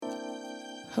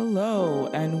Hello,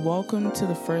 and welcome to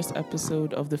the first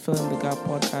episode of the Fill in the Gap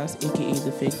podcast, aka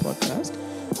the Fake Podcast.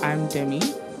 I'm Demi.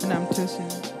 And I'm Tosin.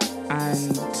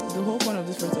 And the whole point of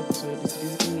this first episode is to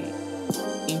basically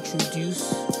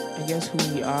introduce,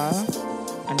 who we are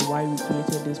and why we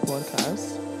created this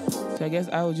podcast. So I guess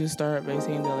I will just start by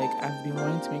saying that, I've been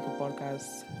wanting to make a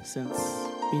podcast since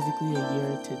basically a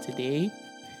year to today,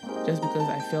 just because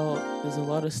I felt there's a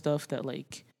lot of stuff that,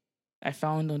 I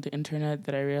found on the internet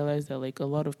that I realized that a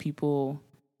lot of people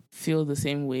feel the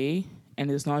same way, and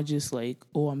it's not just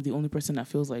oh, I'm the only person that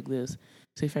feels like this.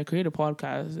 So if I create a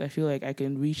podcast, I feel like I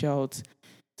can reach out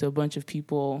to a bunch of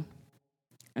people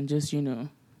and just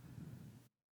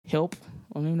help,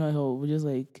 or maybe not help, but just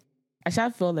I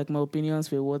should feel like my opinions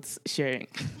were worth sharing,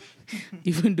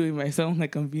 even though it might sound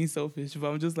like I'm being selfish, but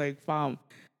I'm just fam,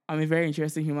 I'm a very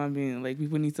interesting human being.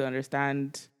 People need to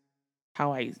understand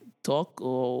how I talk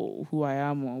or who I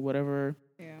am or whatever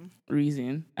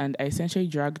reason. And I essentially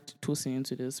dragged Tosin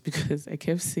into this because I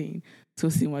kept saying,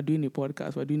 Tosin, we're doing a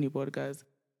podcast.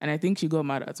 And I think she got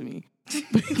mad at me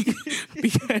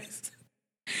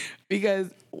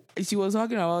because she was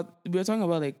talking about, we were talking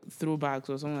about throwbacks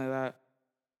or something like that.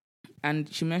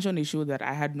 And she mentioned a show that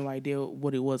I had no idea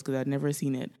what it was because I'd never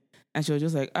seen it. And she was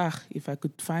just if I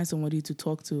could find somebody to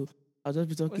talk to, I'll just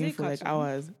be talking for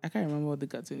hours. I can't remember what the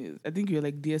cartoon is. I think you're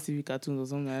DSTV cartoons or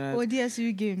something like that. Or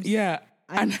DSTV games. Yeah.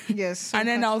 And yes. And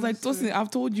then I was Tosin,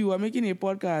 I've told you, I'm making a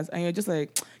podcast. And you're just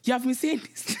you have been saying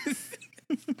this.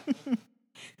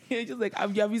 You're just you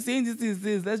have been saying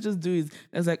this. Let's just do it.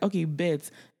 I was okay, bet.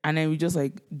 And then we just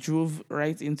drove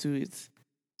right into it.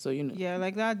 So, Yeah,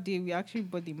 that day we actually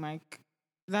bought the mic.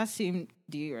 That same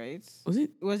day, right?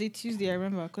 Was it Tuesday? I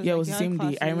remember. Yeah, it was the same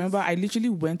day. I remember I literally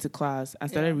went to class and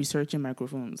started researching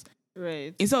microphones.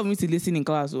 Right. Instead of me to listen in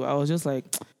class, I was just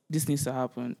this needs to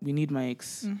happen. We need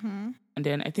mics. Mm-hmm. And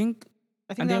then I think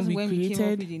and then we created. We came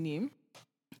up with the name.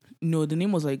 No, the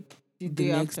name was the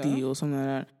next after. day or something like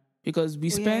that. Because we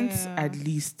spent at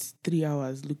least 3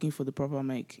 hours looking for the proper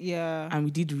mic. Yeah. And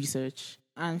we did research.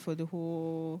 And for the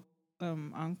whole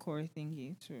Anchor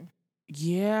thingy too.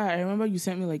 Yeah, I remember you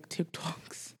sent me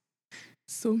TikToks.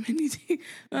 So many things.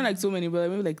 Not so many, but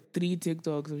maybe 3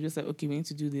 TikToks of just okay, we need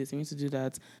to do this, we need to do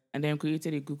that. And then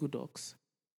created a Google Docs.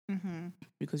 Mm-hmm.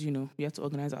 Because, we have to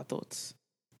organize our thoughts.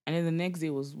 And then the next day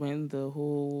was when the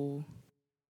whole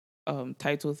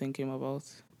title thing came about.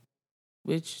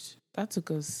 Which, that took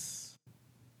us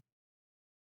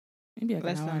maybe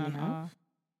less an hour than and a half.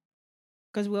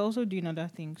 Because we're also doing other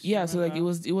things. Yeah, so it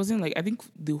wasn't I think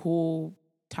the whole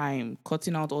time,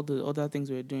 cutting out all the other things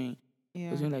we were doing,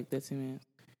 it was only 30 minutes.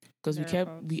 Because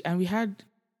we had,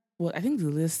 well, I think the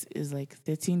list is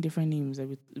 13 different names that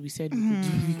we said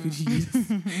we could use.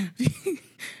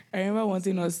 I remember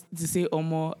wanting us to say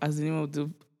Omo as the name of the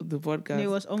podcast. No, it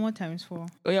was Omo times 4.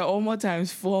 Oh yeah, Omo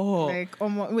times 4.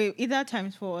 Omo, wait, either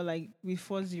times 4 or with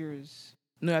 4 zeros.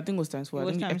 No, I think it was times 4.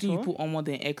 I think you put Omo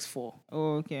then X4.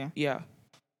 Oh, okay. Yeah.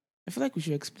 I feel we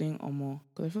should explain Omo,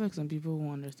 because I feel some people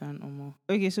won't understand Omo.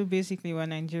 Okay, so basically we're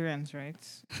Nigerians, right?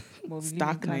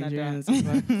 Stark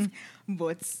Nigerians.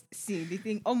 But see, the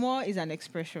thing, Omo is an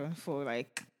expression for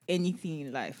anything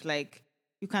in life.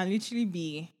 You can literally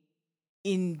be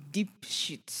in deep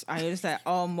shit and you're just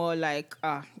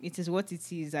Omo, it is what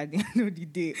it is at the end of the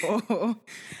day. Or,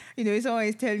 if someone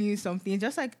is telling you something,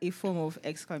 just a form of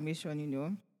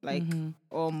exclamation, Omo.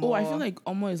 Oh, I feel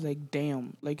Omo is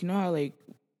damn. You know how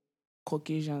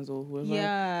Caucasians or whoever,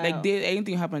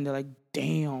 anything happened, they're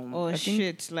damn. Oh,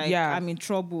 shit, I'm in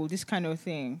trouble, this kind of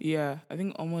thing. Yeah, I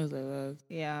think Omo is that.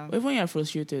 Yeah. But when you're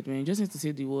frustrated, man, you just need to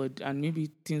say the word and maybe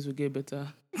things will get better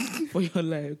for your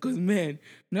life. Because, man,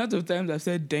 not of times I've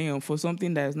said damn for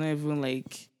something that is not even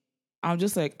I'm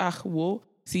just whoa.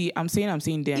 See, I'm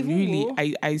saying damn. Even really,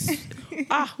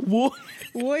 whoa. Whoa.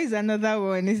 Whoa is another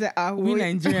one. It's whoa. We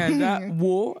Nigerians, that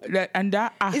whoa, and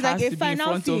that it's has a to final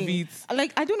be in front thing. of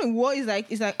it. I don't know what is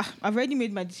it's I've already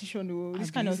made my decision. Though. This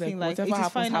kind of thing. Whatever it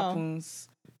is happens.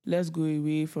 Let's go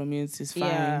away from it. It's fine.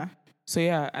 Yeah. So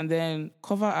yeah, and then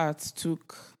cover art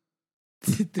took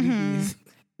 3 days.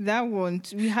 That one,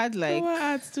 we had cover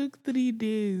art took 3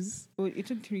 days. Oh, it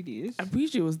took 3 days? I'm pretty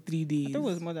sure it was 3 days. I thought it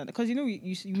was more than that. Because,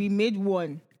 we made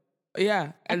one.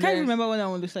 Yeah. I can't remember what that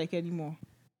one looks like anymore.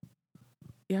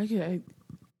 Yeah,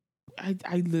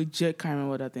 I legit can't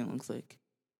remember what that thing looks like.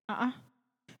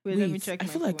 Wait, let me check. I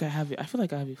feel I have it. I feel I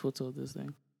have a photo of this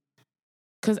thing.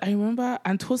 Because I remember,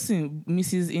 and Tosin,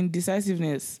 Mrs.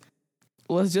 Indecisiveness,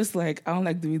 was just I don't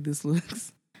like the way this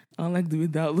looks. I don't like the way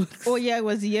that looks. Oh yeah, it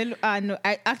was the yellow. No,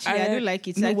 I don't like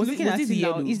it. No, was looking at it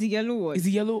now. It's the yellow one. Is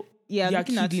the yellow? Yeah, You're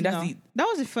looking at kidding. it That's now. it. That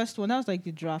was the first one. That was like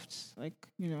the drafts. Like,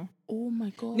 Oh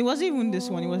my god. It wasn't even this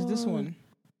one. It was this one.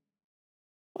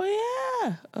 Oh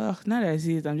yeah. Now that I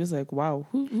see it, I'm just like, wow.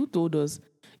 Who told us?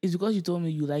 It's because you told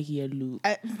me you like yellow,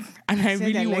 and I said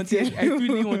really I liked wanted. I yellow.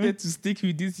 really wanted to stick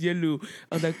with this yellow.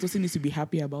 I was like, Tosin needs to be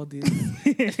happy about this.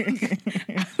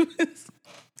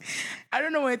 I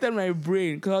don't know what entered my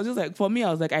brain because I was just like, for me,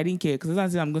 I was like, I didn't care because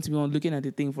that's I'm going to be on looking at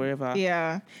the thing forever.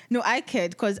 Yeah. No, I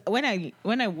cared because when I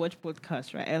watch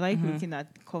podcasts, right, I like looking at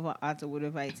cover art or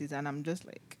whatever it is, and I'm just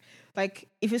like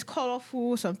if it's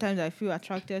colorful, sometimes I feel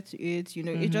attracted to it.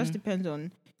 It just depends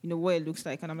on what it looks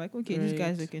like, and I'm like, okay, these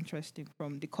guys look interesting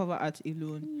from the cover art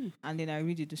alone, and then I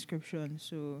read the description.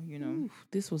 So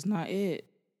This was not it.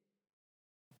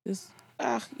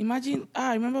 Imagine.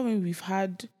 I remember when we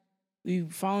found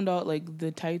out like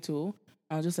the title.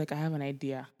 I was just like, I have an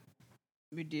idea.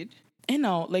 We did. And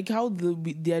now, like how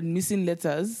they are missing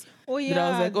letters. Oh yeah. That I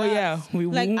was like, oh yeah, we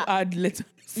like, won't add letters.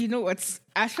 You know what?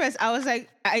 At first, I was like,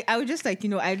 I was just like,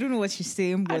 I don't know what she's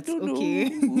saying, but I don't okay.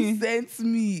 know who sent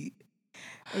me.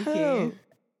 Okay. Hell.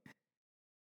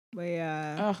 But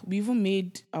yeah. We even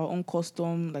made our own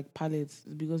custom like palettes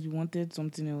because we wanted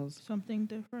something else. Something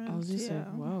different. I was just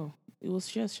like, wow. It was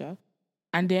just sharp.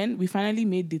 And then we finally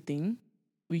made the thing.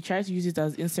 We tried to use it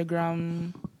as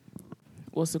Instagram.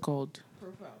 What's it called?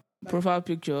 Profile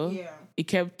picture. Yeah. It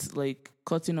kept like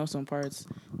cutting off some parts.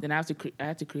 Then I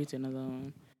had to create another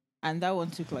one. And that one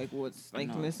took like less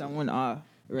than 1 hour.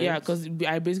 Right? Yeah, because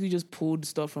I basically just pulled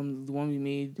stuff from the one we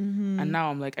made, and now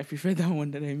I'm like, I prefer that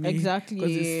one that I made. Exactly.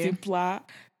 Because it's simpler,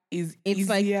 it's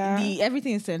easier. Like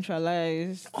everything is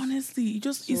centralized. Honestly,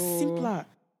 it's simpler.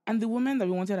 And the woman that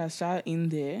we wanted as Sha in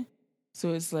there,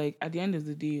 so it's like at the end of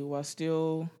the day, we're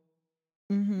still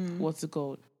what's it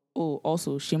called? Oh,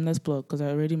 also shameless plug because I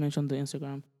already mentioned the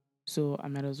Instagram, so I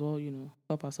might as well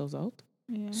help ourselves out.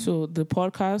 Yeah. So the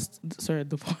podcast.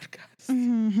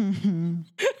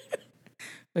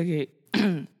 Okay,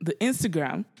 the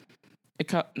Instagram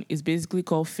account is basically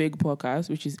called Fig Podcast,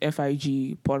 which is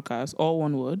FIG Podcast, all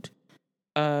one word.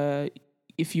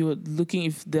 If you're looking,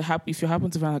 if you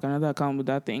happen to find like another account with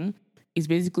that thing, it's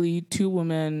basically two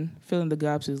women. Fill in the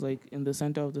gaps is like in the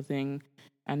center of the thing,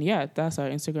 and yeah, that's our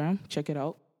Instagram. Check it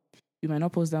out. We might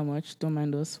not post that much. Don't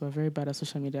mind us. We're very bad at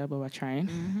social media, but we're trying.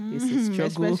 It's a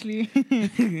struggle. Especially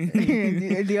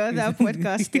the other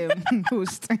podcast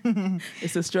post.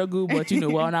 It's a struggle, but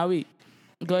we're on our way.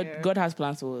 God has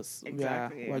plans for us.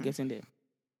 Exactly. We're getting there.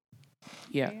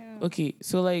 Yeah. Okay.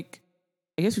 So like,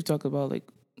 I guess we talked about like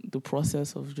the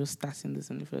process of just starting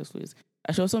this in the first place.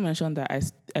 I should also mention that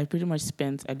I pretty much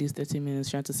spent at least 30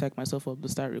 minutes trying to psych myself up to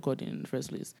start recording in the first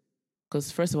place. Because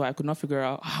first of all, I could not figure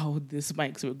out how these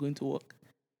mics were going to work.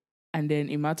 And then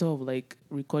a matter of like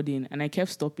recording, and I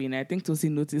kept stopping. I think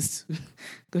Tosin noticed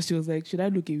because she was like, should I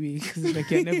look away? Because like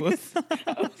you're nervous.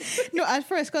 No, at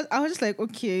first, because I was just like,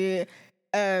 okay,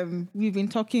 we've been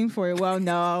talking for a while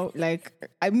now. Like,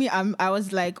 I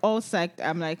was like all psyched.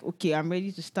 I'm like, okay, I'm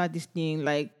ready to start this thing.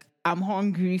 Like, I'm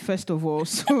hungry, first of all,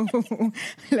 so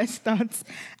let's start.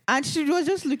 And she was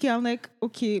just looking, I'm like,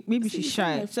 okay, maybe she's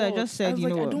shy. So I just said, I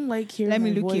don't like hearing let me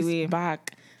my look voice away.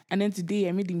 back. And then today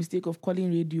I made the mistake of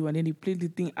calling radio and then they played the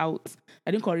thing out.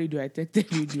 I didn't call radio, I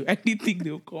texted radio. I didn't think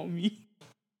they'll call me.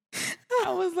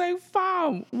 I was like,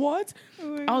 fam, what?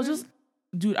 I was just,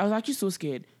 dude, I was actually so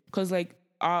scared. Because like,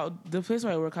 the place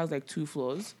where I work has like 2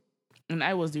 floors. And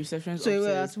I was the receptionist. So you were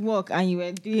at work and you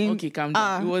were doing... Okay, calm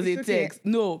down. It was a text.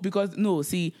 Okay. No,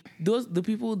 see, the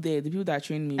people there, the people that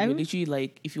trained me, were literally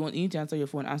like, if you need to answer your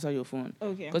phone, answer your phone.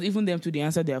 Okay. Because even them too, they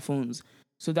answer their phones.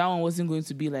 So that one wasn't going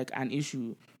to be like an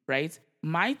issue, right?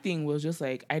 My thing was just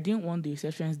like, I didn't want the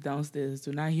receptionist downstairs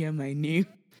to not hear my name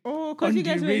because you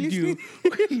guys were listening.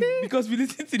 Because we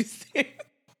listen to the same...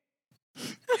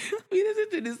 we listen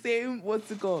to the same, what's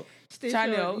it called?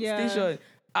 Station.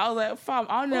 I was like, fam,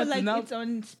 I don't know. Like it's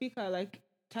on speaker, like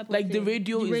type of like thing. the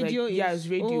radio it's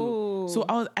radio. Oh. So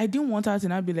I didn't want her to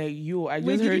not be like, yo, I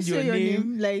just heard your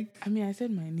name. Like, I mean, I said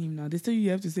my name now. They say you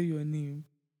have to say your name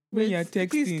when you're texting.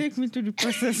 Please take me through the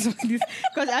process of this.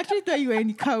 Because I actually thought you were in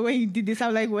the car when you did this.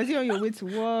 I'm like, was it on your way to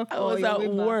work? I was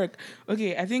at work.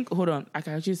 Okay, I think, hold on. I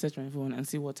can actually search my phone and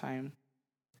see what time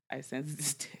I sent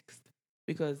this text.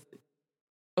 Because,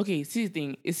 okay, see the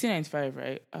thing. It's C95,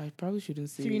 right? I probably shouldn't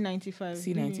say 395.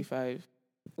 C95.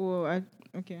 Oh,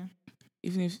 okay.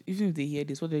 Even if they hear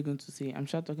this, what they're going to say? I'm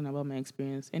sure talking about my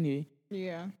experience. Anyway.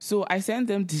 Yeah. So I sent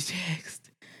them the text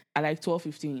at like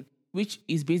 12:15, which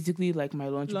is basically like my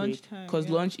lunch break. Because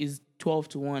lunch is 12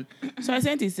 to 1. So I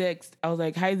sent a text. I was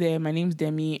like, hi there, my name's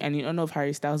Demi, and in honor of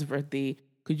Harry Styles' birthday,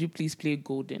 could you please play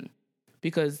Golden?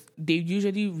 because they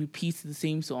usually repeat the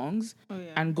same songs. Oh,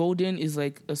 yeah. And Golden is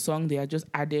like a song they had just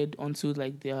added onto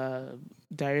like their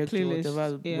direct or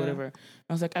Playlist, whatever.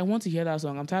 I was like, I want to hear that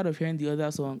song. I'm tired of hearing the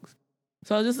other songs.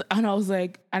 So I was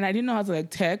like, and I didn't know how to like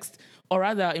text, or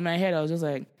rather in my head, I was just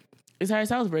like, it's Harry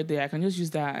Styles' birthday. I can just use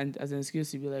that and as an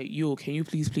excuse to be like, yo, can you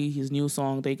please play his new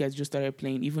song that you guys just started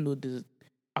playing, even though the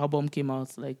album came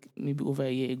out like maybe over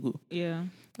a year ago. Yeah.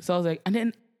 So I was like,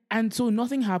 and so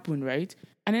nothing happened, right?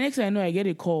 And the next thing I know, I get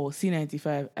a call,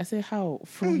 C95. I said, how?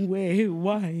 From where?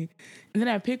 Why? And then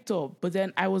I picked up, but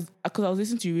then because I was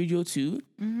listening to radio too,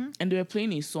 and they were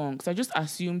playing a song. So I just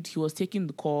assumed he was taking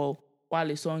the call while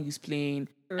a song is playing,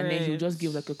 and then he'll just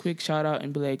give like a quick shout out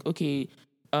and be like, okay,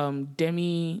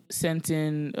 Demi sent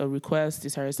in a request.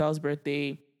 It's Harry Styles'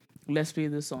 birthday. Let's play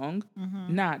the song.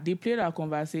 Nah, they played our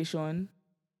conversation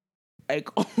like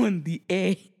on the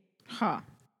air. Huh.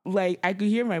 Like I could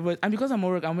hear my voice, and because I'm at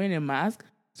work, I'm wearing a mask,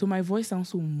 so my voice sounds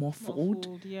so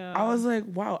muffled. Yeah. I was like,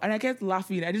 wow, and I kept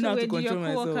laughing. I didn't know how to control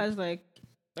myself.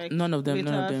 Like None of them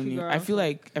knew. I feel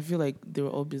like like they were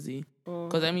all busy.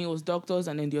 Because I mean, it was doctors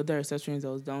and then the other receptionist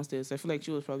that was downstairs. So I feel like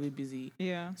she was probably busy.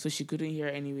 Yeah. So she couldn't hear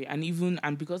anyway.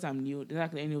 And because I'm new,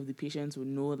 not like any of the patients would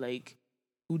know like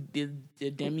who the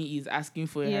Demi is asking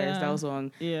for a Harry Styles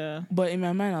song. Yeah. But in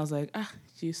my mind, I was like,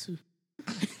 Jesus.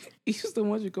 It's just so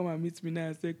much you come and meet me now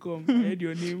and say, come, I heard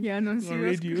your name on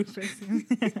radio.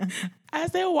 I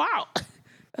said, wow.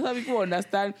 That's how people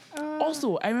understand.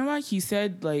 Also, I remember he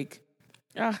said like,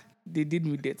 they did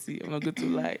me dirty. I'm not going to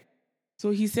lie. So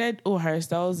he said, oh, Harry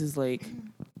Styles is like,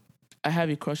 I have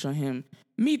a crush on him.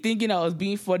 Me thinking I was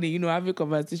being funny, having a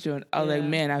conversation. I was like,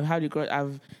 man,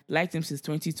 I've liked him since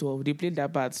 2012. They played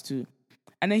that part too.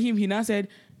 And then he now said,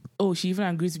 oh, she even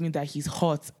agrees with me that he's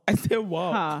hot. I said,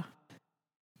 wow.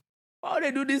 Why would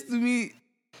they do this to me?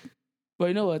 But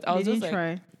you know what? I was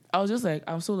just like,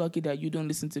 I'm so lucky that you don't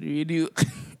listen to the radio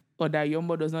or that your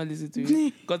mom does not listen to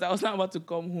it. Because I was not about to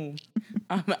come home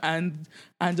and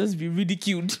just be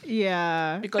ridiculed.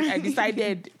 Yeah. Because I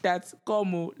decided that,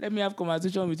 let me have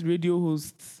conversation with radio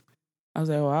hosts. I was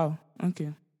like, wow,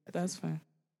 okay, that's fine.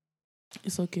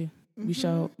 It's okay. Mm-hmm.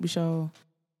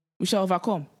 We shall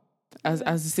overcome. As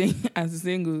the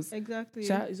saying goes. Exactly.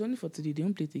 It's only for today. They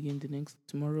won't play it again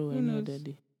tomorrow or any other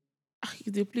day.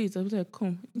 If they play it, I'll be like,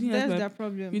 come. That's their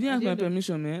problem. You didn't ask my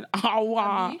permission, man.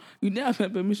 Wow. You didn't ask my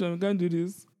permission. We can't do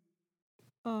this.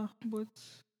 But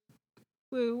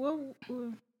wait, what?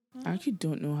 I actually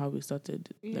don't know how we started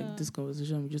like this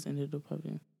conversation. We just ended up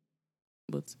having.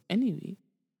 But anyway,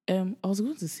 I was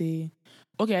going to say,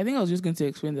 okay, I think I was just going to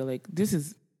explain that like this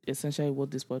is essentially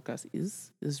what this podcast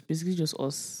is. It's basically just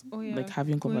us like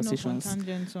having conversations.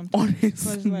 Honestly,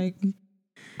 because like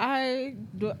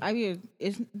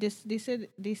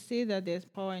they say that there's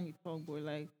power in the tongue, but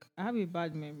like I have a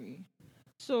bad memory,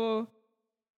 so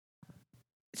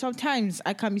sometimes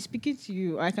I can be speaking to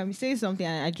you, I can be saying something,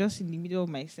 and I just in the middle of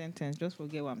my sentence just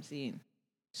forget what I'm saying.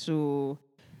 So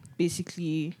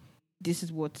basically, this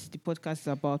is what the podcast is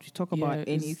about. We talk about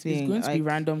anything. It's going to be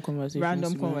random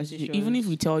conversations. Even if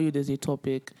we tell you there's a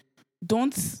topic,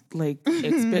 don't like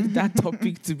expect that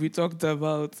topic to be talked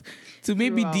about to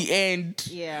maybe the end.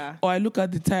 Yeah. Or I look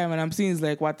at the time and I'm seeing it's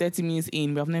like, 30 minutes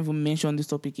in, but I've never mentioned this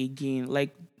topic again.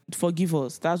 Like, forgive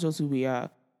us. That's just who we are.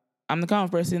 I'm the kind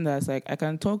of person that's like, I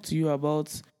can talk to you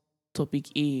about topic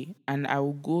A and I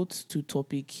will go to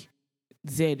topic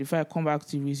Z if I come back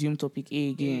to resume topic A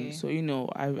again. Yeah. So,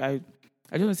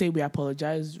 I just want to say we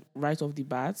apologize right off the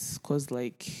bat because,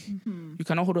 like, you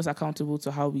cannot hold us accountable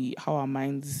to how our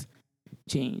minds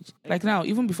change. Okay. Like now,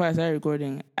 even before I started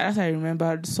recording, as I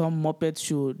remembered some Muppet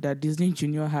show that Disney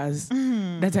Junior has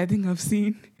that I think I've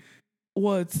seen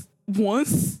once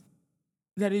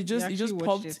that it just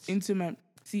popped into my.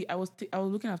 See, I was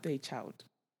looking after a child.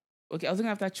 Okay, I was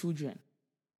looking after children.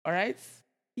 All right.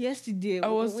 Yesterday, I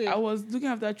was looking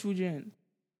after children.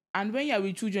 And when you're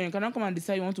with children, you cannot come and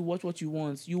decide you want to watch what you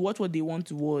want. You watch what they want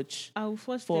to watch. I will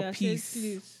first for peace. Say,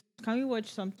 please, can we watch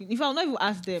something? If I'll not even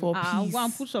ask them, I'll go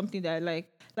and put something that I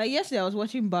like. Like yesterday, I was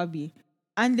watching Barbie,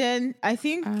 and then I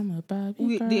think I'm a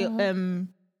Barbie girl.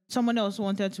 Someone else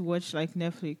wanted to watch like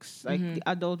Netflix, like the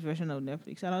adult version of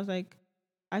Netflix, and I was like,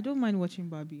 I don't mind watching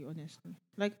Barbie, honestly.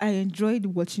 Like, I enjoyed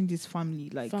watching this family.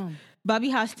 Like, Barbie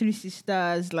has 3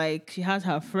 sisters. Like, she has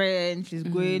her friend. She's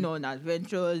going on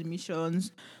adventures,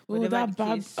 missions. Oh, that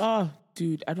Barbie. Oh,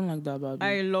 dude, I don't like that Barbie.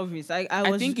 I love it. I I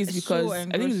was think it's so because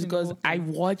engrossed in the whole I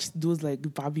thing. watched those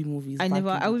like Barbie movies. I back never.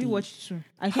 in the I only day. watched two.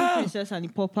 I think Princess and the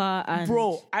Pauper and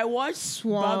Bro, I watched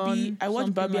Swan, Barbie. I watched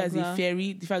something Barbie like as that. a fairy.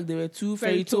 In fact, there were two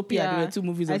Fairytopia. Fairytopia. There were two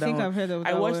movies of I that think one. I've heard of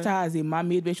I that watched one. her as a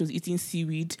mermaid where she was eating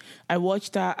seaweed. I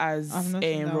watched her as I've not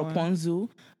seen that one.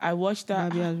 Rapunzel. I watched her.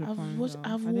 Barbie as I've Rapunzel. watched.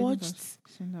 I've I didn't watched.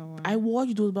 seen that one. I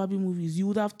watched those Barbie movies. You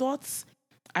would have thought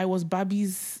I was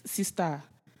Barbie's sister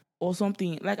or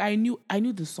something. Like I knew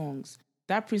the songs.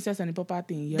 That Princess and the Pauper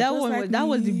thing. You're that just one. like That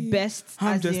was the me. best.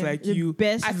 I'm as just in like the you.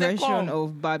 best I said, version come.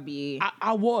 of Barbie.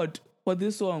 Award for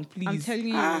this song, please. I'm telling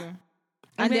you. And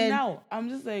And then then now I'm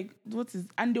just like, what is?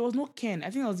 And there was no Ken. I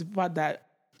think that was the part that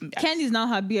Ken is now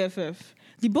her BFF.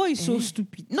 The boy is so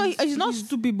stupid. No, he's not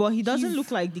stupid, but he doesn't look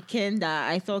like the Ken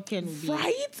that I thought Ken would be.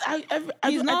 right.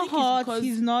 He's not think it's hot. because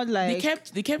He's not like.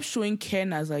 they kept showing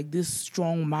Ken as like this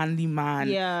strong manly man,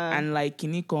 Yeah. and like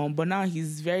Kinikon, but now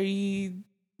he's very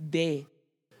there.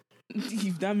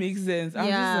 If that makes sense. I'm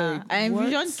Yeah, just like, I what?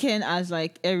 envisioned Ken as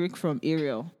like Eric from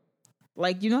Ariel.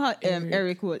 Like, you know how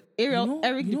Eric was Ariel,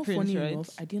 Eric the Prince, funny right? enough,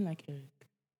 I didn't like Eric.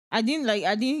 I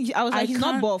was like, he's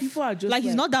not can't- buff. people are just Like,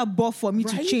 he's like- not that buff for me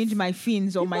to Right? change my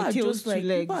fins or People my are tails just to like,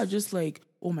 legs. people are just like,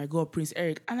 oh my god, Prince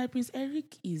Eric, and like Prince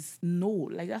Eric is no,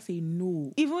 like that's a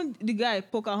no. Even the guy,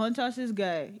 Pocahontas'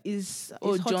 guy, is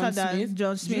Oh, hotter John than Smith.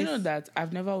 John Do Smith. you know that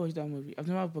I've never watched that movie? I've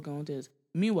never watched Pocahontas.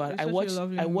 Meanwhile, It's I such a watched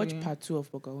lovely I watched movie. part 2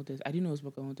 of Pocahontas. I didn't know it was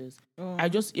Pocahontas. Oh. I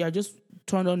just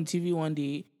turned on the TV one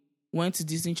day, went to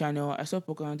Disney Channel. I saw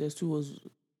Pocahontas 2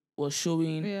 was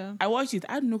showing. Yeah. I watched it.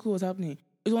 I didn't know what was happening.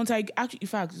 It's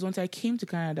once I came to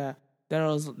Canada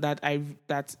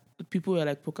that people were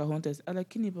like Pocahontas. I like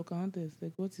Kenny Pocahontas.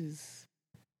 Like what is?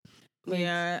 Like,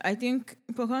 Yeah, I think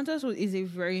Pocahontas is a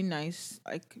very nice,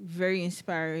 like very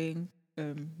inspiring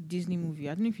Disney movie.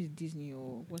 I don't know if it's Disney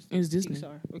or what's It's Disney.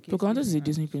 Pixar. Okay, Pocahontas is a right?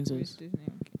 Disney So princess. it's Disney.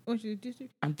 Okay. Oh, she's a Disney.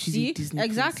 She's See, a Disney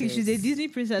exactly. princess. She's a Disney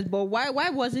princess, but why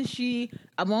wasn't she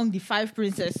among the 5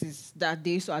 princesses that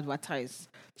they used to advertise?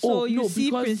 So you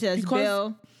see Princess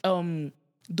Belle.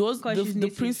 Those 'Cause she's the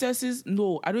native. princesses.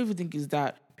 No, I don't even think it's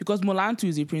that because Mulan 2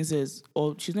 is a princess,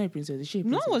 or she's not a princess. Is she a No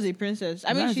princess? one was a princess.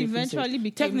 I Mulan mean, is she a princess. eventually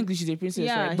became. Technically, she's a princess,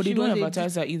 Yeah, right? But they she don't was a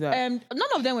advertise her either. None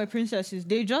of them were princesses.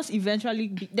 They just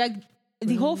eventually like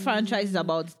the whole franchise is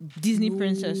about Disney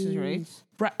princesses, right?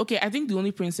 Right. Okay, I think the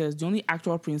only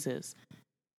actual princess,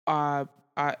 are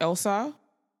Elsa,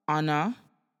 Anna.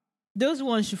 Those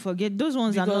ones you forget. Those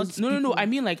ones are not. Because no. people. I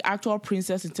mean like actual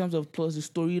princess in terms of plus the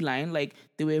storyline. Like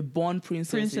they were born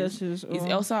princesses. Princesses, Is oh.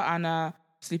 Elsa, Anna,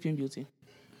 Sleeping Beauty?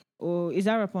 Oh, is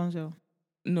that Rapunzel?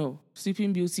 No,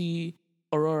 Sleeping Beauty,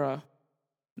 Aurora.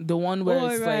 The one where Oh,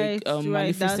 it's right, like right,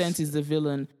 Maleficent that's- is the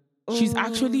villain. She's Oh.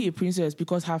 actually a princess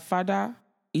because her father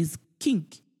is king.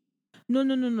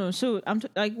 No. So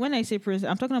like when I say princess,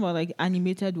 I'm talking about like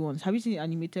animated ones. Have you seen the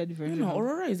animated version? No,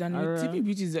 Aurora is animated. Aurora. Sleeping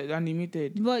Beauty is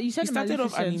animated. But you said It started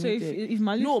off Maleficent. So animated. if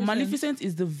Maleficent, No, Maleficent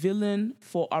is the villain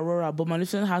for Aurora, but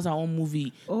Maleficent has her own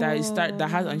movie that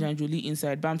has Angelina Jolie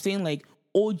inside. But I'm saying like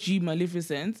OG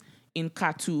Maleficent in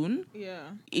cartoon yeah,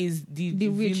 is the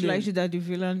witch, villain. like she's the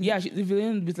villain. Yeah, the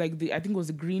villain with like I think it was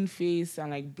the green face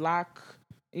and like black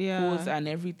clothes and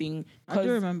everything. I don't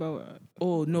 'Cause- remember.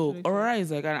 Oh no, Absolutely. Aurora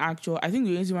is like an actual. I think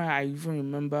the reason why I even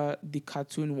remember the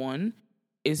cartoon one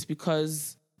is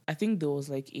because I think there was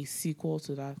like a sequel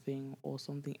to that thing or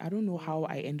something. I don't know how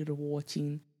I ended up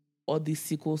watching all these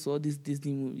sequels to all these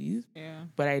Disney movies, Yeah.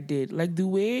 but I did. Like the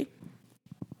way,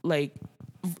 like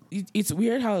it's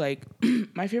weird how like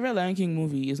my favorite Lion King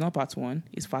movie is not part 1,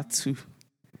 it's part 2.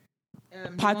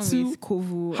 Part the one 2 with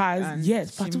Kovu Has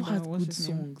and part 2 Simba, has what's good his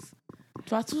name? songs.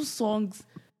 Part 2 songs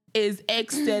is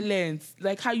excellent.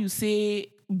 Like how you say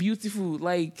beautiful.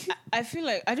 Like I feel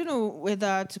like I don't know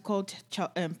whether to call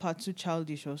part 2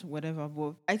 childish or whatever,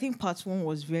 but I think part 1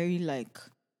 was very like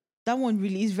that one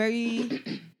really is very.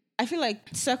 I feel like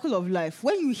Circle of Life.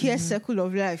 When you hear Circle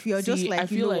of Life, you're just See, I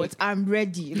like, you feel know like- what? I'm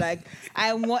ready. Like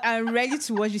I'm ready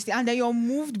to watch this thing, and then you're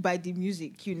moved by the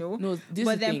music, you know. no, this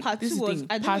but is then the thing. part This 2 is the was thing.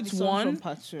 I don't know Part the song 1 from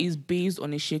part 2. is based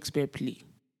on a Shakespeare play.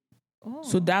 Oh.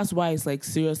 So that's why it's like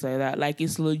serious like that. Like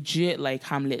it's legit like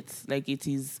Hamlet. Like it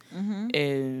is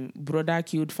brother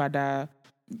killed father.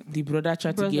 The brother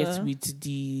tried to get Brother. with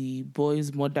the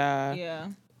boy's mother. yeah.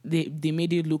 They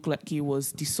made it look like he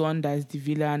was the son that is the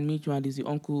villain, meanwhile is the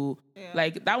uncle. Yeah.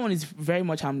 Like that one is very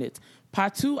much Hamlet.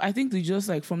 Part 2, I think they just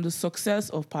like from the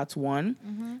success of part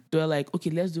 1, they're like,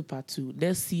 okay, let's do part 2.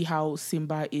 Let's see how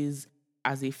Simba is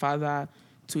as a father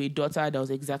to a daughter that was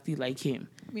exactly like him.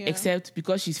 Yeah. Except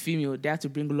because she's female, they had to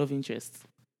bring love interest.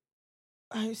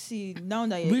 I see now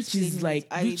that you're Which is explaining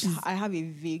like, it, I have a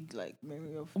vague like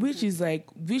memory of which is like,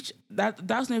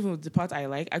 that's not even the part I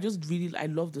like. I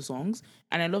love the songs,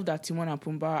 and I love that Timon and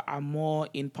Pumbaa are more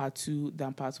in part 2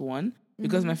 than part 1,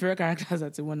 because my favorite characters are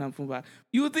Timon and Pumbaa.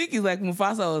 You would think it's like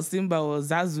Mufasa or Simba or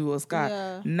Zazu or Scar.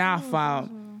 Yeah. Nah,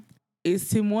 fam. It's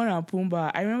Timon and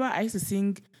Pumbaa. I remember I used to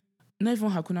sing, not even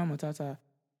Hakuna Matata.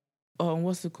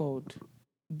 What's it called?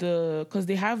 Because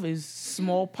they have a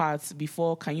small part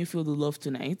before Can You Feel the Love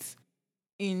Tonight?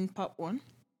 In part 1.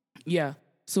 Yeah.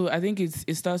 So I think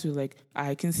it starts with like,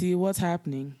 I can see what's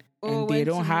happening. And they when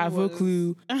don't Timon have a was-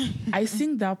 clue. I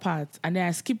sing that part and then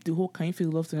I skip the whole Can You Feel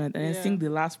the Love Tonight? And then Yeah. sing the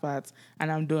last part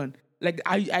and I'm done. Like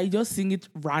I just sing it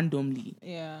randomly.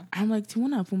 Yeah. I'm like,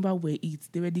 Timon and Pumbaa were it.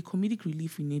 They were the comedic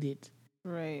relief we needed.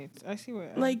 Right. I see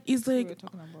what Like, it's we're like,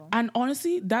 talking about. and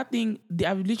honestly, that thing,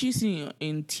 I've literally seen it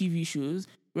in TV shows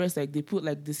where it's like they put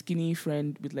like the skinny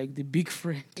friend with like the big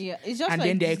friend. Yeah. It's just and like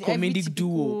then they're a Disney- every comedic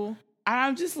duo. typical And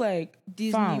I'm just like,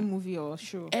 Disney fam, movie or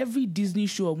show. every Disney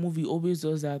show or movie always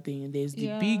does that thing. And there's the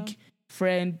Yeah. big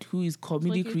friend who is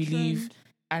comedic like a relief. trend.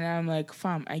 And I'm like,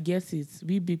 fam, I guess it's,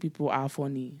 we big people are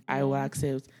funny. I will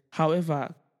accept.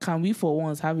 However, can we for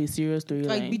once have a serious storyline?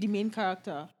 Like be the main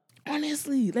character.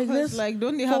 Honestly, like, Because let's, like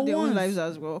don't they for have their own once. lives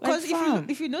as well? Like, Because fam.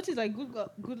 if you notice like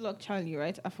good luck Charlie,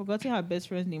 right? I've forgotten her best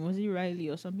friend's name. Was it Riley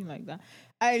or something like that?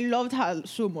 I loved her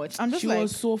so much. I'm just she like,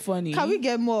 was so funny. can we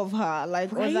get more of her?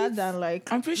 Like Right? other than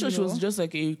like I'm pretty sure you she was know? just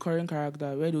like a recurring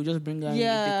character where they'll just bring her in if they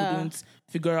Yeah. couldn't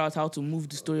figure out how to move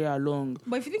the story along.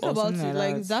 But if you think or about something it,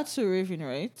 like like that. that's so Raven,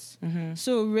 right? Mm-hmm.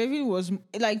 So Raven was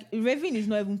like Raven is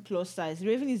not even plus size.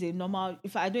 Raven is a normal.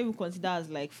 If I don't even consider her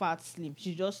as like fat, slim,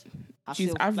 she's just She's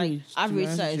herself, average, like to be average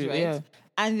honest size, with you, right? yeah.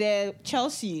 And then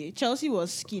Chelsea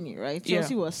was skinny, right? Yeah.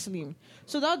 Chelsea was slim.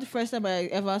 So that was the first time I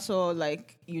ever saw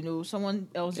like someone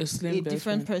else, A slim best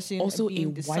different friend. person, Also a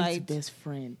being the white side- best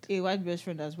friend. a white best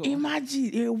friend as well.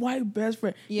 Imagine a white best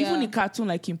friend. Yeah. Even in cartoon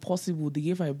like Impossible, they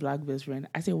gave her a black best friend.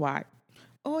 I say why?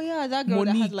 Oh yeah, that girl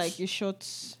that Monique. had like a short.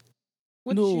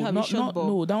 What did she have? A short bob?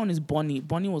 no. That one is Bonnie.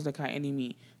 Bonnie was like her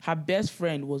enemy. Her best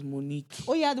friend was Monique.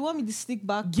 Oh yeah, the one with the stick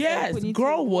back. Yes, ponytail.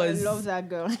 girl Oh, was- I love that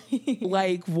girl.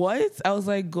 Like what? I was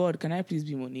like, God, can I please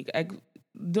be Monique?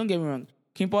 Don't get me wrong.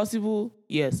 Kim Possible,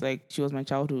 yes, like she was my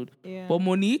childhood. Yeah. But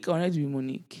Monique, I wanted to be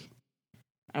Monique.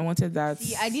 I wanted that.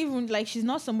 See, I didn't even like. She's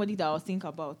not somebody that I'll think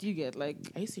about. You get like,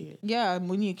 Are you serious? yeah,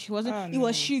 Monique. She wasn't. Oh, It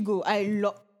was no. Shigo. I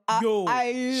love. Yo,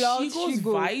 I love Shigo's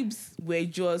Shigo. vibes were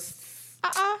just.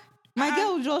 My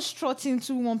girl was just strut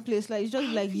into one place. Like it's just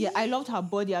like yeah. I loved her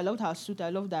body. I loved her suit. I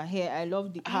loved her hair. I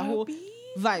loved her whole Abby,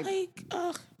 vibe.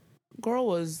 Like, girl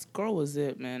was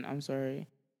it, man. I'm sorry.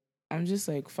 I'm just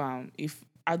like, fam. If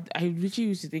I literally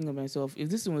used to think of myself, if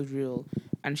this one was real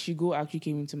and Shigo actually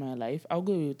came into my life, I'll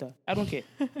go with her. I don't care.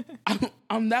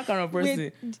 I'm that kind of person.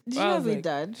 Wait, did you But I have was a like,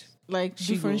 dad? Like Shigo.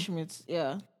 different Schmitz,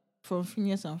 yeah, from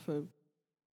Phineas and Ferb.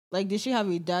 Like, did she have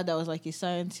a dad that was like a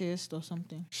scientist or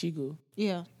something? Shigo.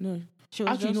 Yeah, No. she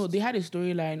was Actually, no, just- they had a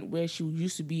storyline where she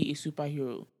used to be a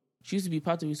superhero. She used to be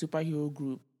part of a superhero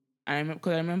group. And I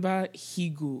remember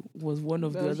Higo was one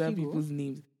of That the was other Higo? people's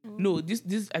names. No, this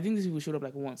I think these people showed up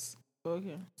like once.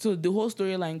 Okay. So the whole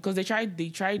storyline, because they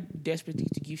tried desperately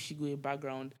to give Shigo a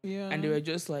background, Yeah. and they were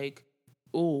just like,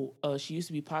 "Oh, she used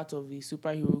to be part of the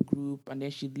superhero group, and then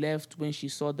she left when she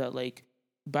saw that like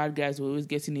bad guys were always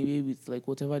getting away with like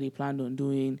whatever they planned on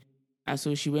doing, and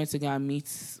so she went to go and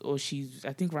meet, or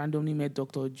I think randomly met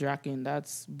Dr. Draken,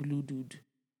 that's Blue Dude,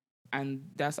 and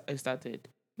that's how it started.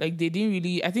 Like they didn't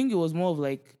really. I think it was more of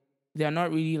like they are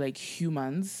not really like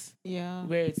humans." Yeah.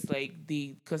 Where it's like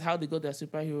because how they got their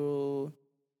superhero,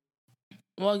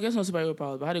 well, I guess not superhero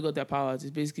powers, but how they got their powers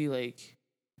is basically like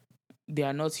they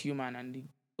are not human and they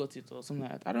got it or something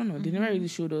like that. I don't know. They never really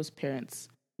showed us parents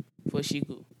for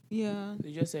Shigo. Yeah.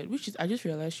 They just said, I just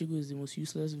realized Shigo is the most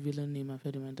useless villain name I've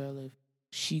heard in my entire life.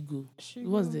 Shigo.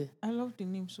 What's Shigo. there? I love the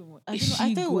name so much. I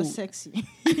Shigo. thought it was sexy.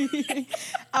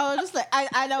 I was just like,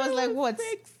 I was like, what?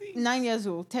 9 years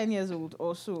old, 10 years old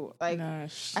or so. Like, Nah, I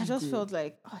just Shigo. felt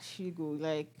like, Shigo,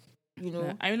 like, you know.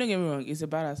 Nah, I mean, don't get me wrong, it's a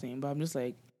badass name, but I'm just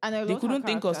like, And I they loved her couldn't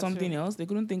think of character something too. else. They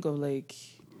couldn't think of like,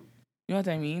 you know what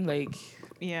I mean? Like,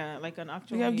 Yeah, like an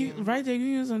actual like name. right, they're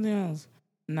giving you something else.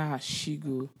 Nah,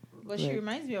 Shigo. But she Like-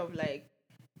 reminds me of like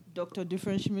Dr.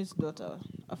 Differentiate's daughter.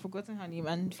 I've forgotten her name,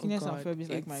 and Phineas and God, Ferb is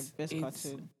like my best it's-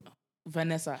 cartoon.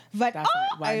 Vanessa. But That's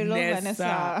right. I love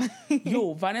Vanessa.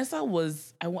 Yo, Vanessa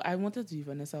was. I wanted to be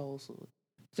Vanessa also.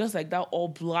 Just like that, all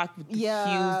black with the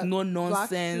heels, no black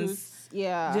nonsense. suits,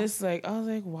 yeah. Just like I was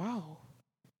like, wow,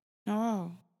 oh,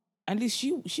 wow. At least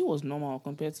she was normal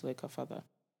compared to like her father.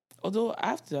 Although I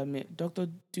have to admit, Dr.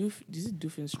 Doof, is it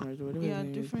Doofenshmirtz or whatever his Yeah,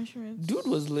 name is? different. Dude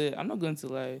was lit. I'm not going to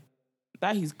lie.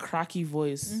 That his cracky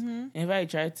voice. Mm-hmm. And if I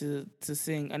try to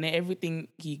sing, and then everything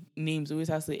he names always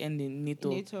has to end in Nito.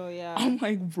 Nato, yeah. I'm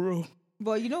like, bro.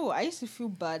 But you know, I used to feel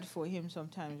bad for him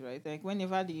sometimes, right? Like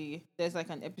whenever there's like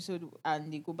an episode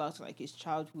and they go back to like his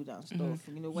childhood and stuff.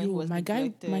 You know, when he was my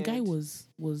guy neglected.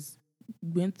 was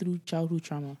went through childhood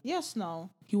trauma. Yes, now.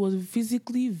 He was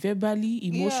physically, verbally,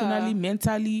 emotionally, Yeah.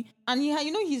 mentally. And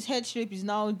you know, his head shape is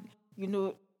now, you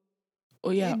know,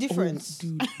 Oh yeah, difference. Oh,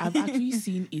 dude. I've actually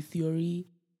seen a theory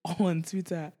on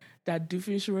Twitter that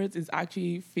Doofenshmirtz is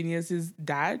actually Phineas's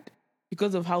dad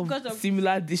because of how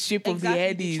similar the shape of the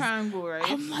head is. Triangle, right?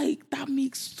 I'm like, that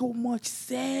makes so much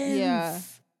sense. Yeah.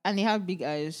 And they have big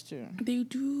eyes too. They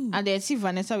do. And they see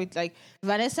Vanessa with like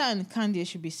Vanessa and Candy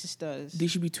should be sisters. They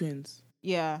should be twins.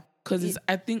 Yeah. Because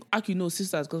I think actually no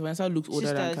sisters because Vanessa looks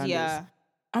older than Candice. Yeah.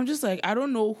 I'm just like, I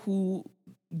don't know who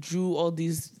drew all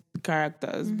these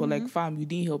characters, but like, fam, you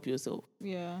didn't help yourself.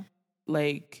 Yeah.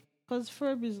 Like, because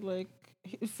Ferb is like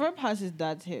Ferb has his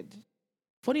dad's head.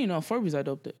 Funny enough, Ferb is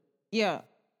adopted. Yeah.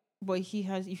 But he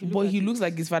has he looks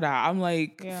like his father. I'm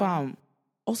like, fam.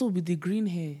 Also with the green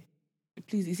hair.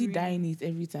 Please, is he dyeing it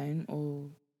every time or?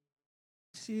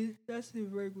 See, that's a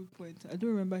very good point. I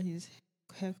don't remember his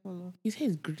hair color. His hair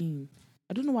is green.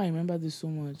 I don't know why I remember this so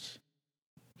much.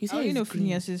 His hair is green.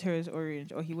 Phineas's hair is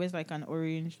orange, or he wears like an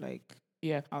orange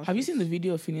Yeah. Outfit. Have you seen the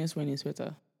video of Phineas wearing a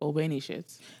sweater or wearing a shirt?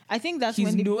 I think that's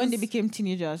when they became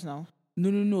teenagers now.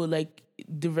 No. Like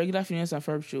the regular Phineas and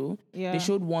Ferb show. Yeah. They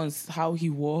showed once how he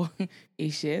wore a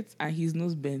shirt and his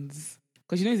nose bends.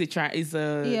 Because you know it's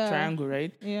a triangle,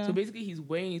 right? Yeah. So basically he's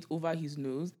wearing it over his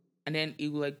nose and then it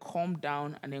will like calm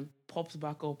down and then pops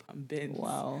back up and bends.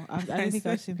 Wow. I don't think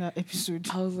I've seen that episode.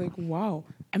 I was like, wow.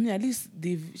 I mean, at least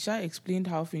they've explained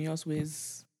how Phineas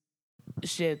wears a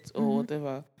shirt or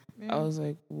whatever. Yeah. I was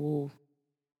like, whoa.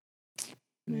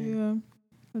 Man.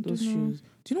 Yeah. Those shoes.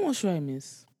 Do you know what show I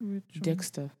miss?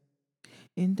 Dexter.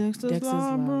 In Dexter's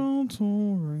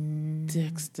Laboratory.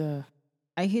 Dexter.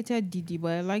 I hated Didi,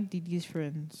 but I like Didi's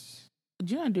friends.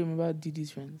 Do you know I don't remember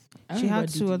Didi's friends? She had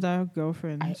two other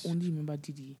girlfriends. I only remember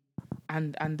Didi.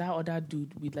 And that other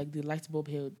dude with like the light bulb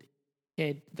head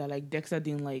that like Dexter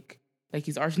didn't like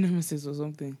his arch nemesis or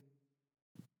something.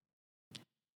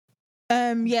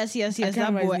 Yes.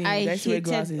 That boy. I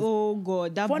hated. Oh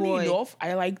God, that Funny boy. Funny enough,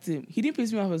 I liked him. He didn't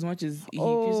piss me off as much as he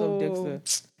pissed off Dexter.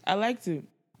 I liked him.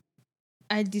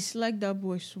 I disliked that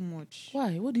boy so much.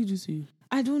 Why? What did you do?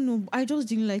 I don't know. I just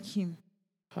didn't like him.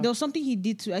 Huh. There was something he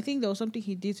did to. I think there was something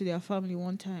he did to their family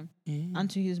one time and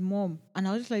to his mom, and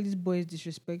I was just like, this boy is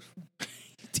disrespectful.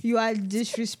 You are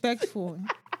disrespectful.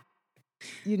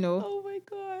 You know. Oh my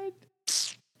God.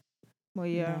 But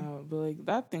yeah, but like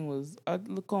that thing was.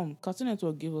 Cartoon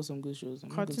Network gave us some good shows.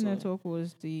 Cartoon Network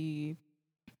was the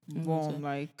bomb.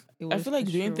 Like it was I feel like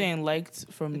the only thing I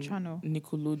liked from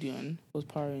Nickelodeon was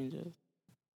Power Rangers.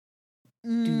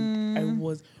 Dude, I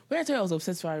was. When I tell you I was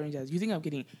obsessed with Power Rangers, you think I'm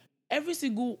kidding? Every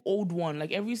single old one,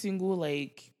 like every single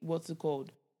what's it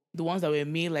called? The ones that were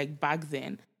made like back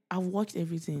then. I've watched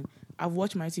everything. I've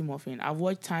watched Mighty Morphin. I've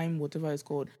watched Time, whatever it's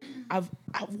called. I've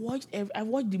watched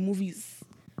the movies.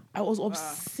 I was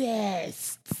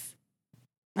obsessed.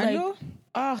 I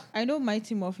know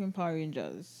Mighty Morphin Power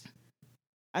Rangers.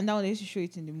 And now they used to show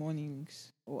it in the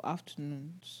mornings or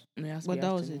afternoons. But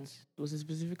that was it. It was a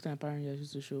specific time Power Rangers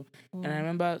used to show. And I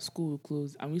remember school would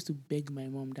close and we used to beg my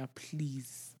mom that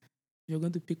please, you're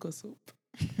going to pick us up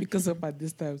at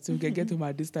this time so we can get home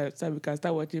at this time so we can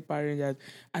start watching Power Rangers.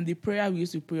 And the prayer we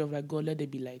used to pray of like, God, let there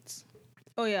be lights.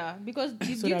 Oh yeah, because do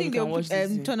you think they'll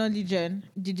turn on the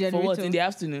generator? For what? In the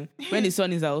afternoon? When the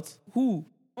sun is out? Who?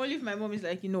 Only if my mom is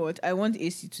like, you know what, I want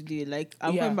AC today. Like,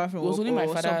 I'm coming back from work only my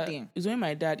father, something. It was only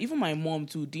my dad. Even my mom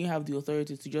too didn't have the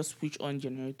authority to just switch on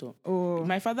generator. Oh.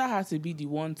 My father had to be the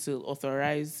one to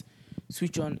authorize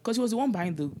switch on because he was the one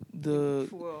buying the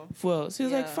fuel. So he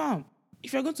was like, fam,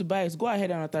 if you're going to buy it, go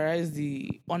ahead and authorize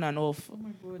the on and off. Oh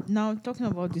my God. Now, talking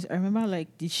about this, I remember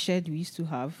like the shed we used to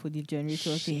have for the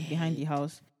generator thing behind the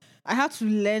house. I had to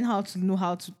learn how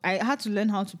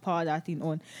to power that thing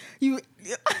on.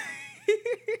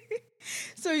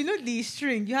 So you know the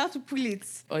string, you have to pull it.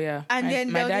 Oh yeah. And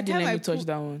then my dad didn't let me touch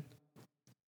that one.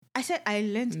 I said I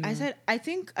learned. I said I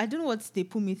don't know what they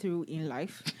put me through in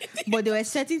life, but there were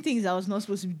certain things I was not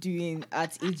supposed to be doing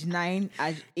at age 9,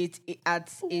 at age 8.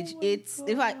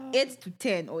 In fact, 8 to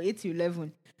 10 or 8 to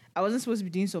 11, I wasn't supposed to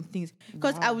be doing some things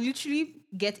because I would literally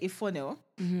get a funnel,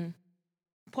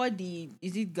 pour the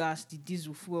gas, the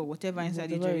diesel fuel, whatever inside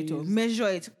the generator, measure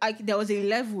it. Like there was a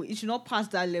level, it should not pass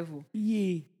that level.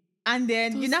 Yeah. and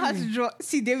then you now have to draw.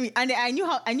 See, Demi, and then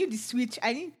I knew the switch.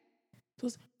 It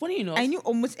was funny enough. I knew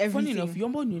almost everything. Funny enough,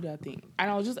 Yombo knew that thing,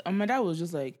 and I was just, and my dad was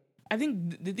just like, I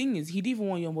think the thing is, he didn't even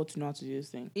want Yombo to know how to do this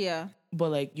thing. Yeah. But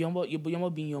like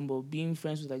Yombo being Yombo, being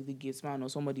friends with like the gates man or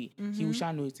somebody, he will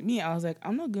shall know it. Me, I was like,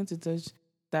 I'm not going to touch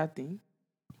that thing.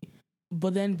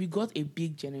 But then we got a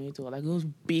big generator, like those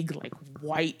big, like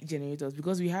white generators,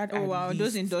 because we had. Oh wow,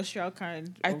 those industrial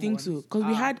kind. I think so, because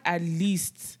we had at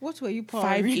least. What were you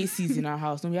powering? 5 ACs in our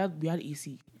house. No, we had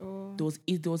AC. Oh.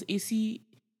 There was AC.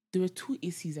 There were 2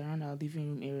 ACs around our living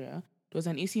room area. There was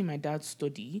an AC in my dad's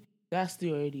study. That's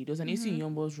 3 already. There was an AC in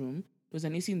Yombo's room. There was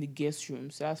an AC in the guest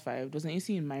room. So that's 5. There was an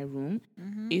AC in my room.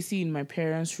 AC in my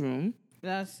parents' room.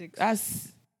 That's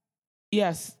 6.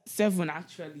 Yes, 7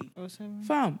 actually. Oh, 7.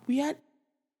 Fam, we had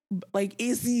like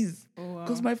ACs. Oh, wow.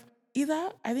 Because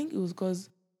I think it was because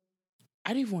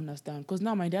I didn't even understand. Because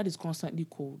now my dad is constantly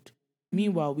cold.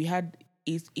 Meanwhile, we had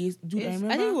AC. Dude, I remember.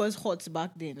 I think it was hot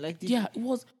back then. Like it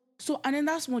was. So, and then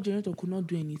that small generator could not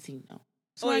do anything now.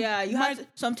 So you had to,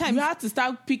 sometimes you had to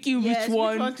start picking which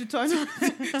one to turn on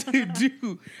to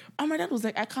do. And my dad was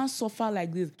like, I can't suffer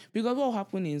like this. Because what will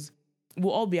happen is,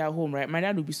 we'll all be at home, right? My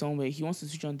dad will be somewhere. He wants to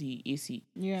switch on the AC.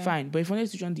 Yeah. Fine. But if he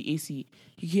wants to switch on the AC,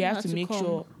 he has to make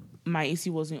sure my AC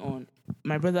wasn't on,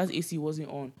 my brother's AC wasn't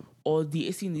on, or the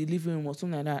AC in the living room or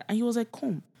something like that. And he was like,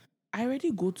 come, I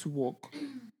already go to work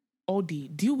all day,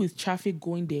 deal with traffic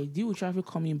going there, deal with traffic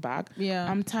coming back. Yeah.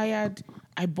 I'm tired.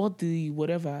 I bought the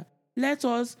whatever. Let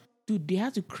us, dude, they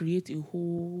had to create a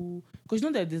whole, because you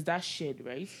know that there's that shed,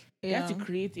 right? They had to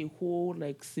create a whole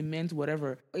like cement,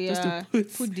 whatever, just to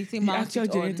put the thing, the actual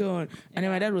generator on. And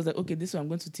then my dad was like, okay, this one I'm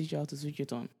going to teach you how to switch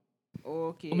it on.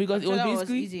 Okay. Because it was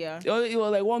basically easier. It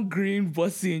was like one green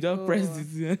button, just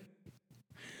press it.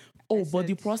 But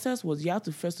the process was you have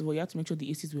to make sure the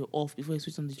ACs were off before you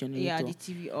switch on the generator. Yeah, the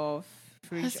TV off,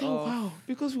 fridge said, off. Wow,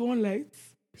 because we want lights.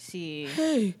 See.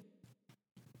 Hey.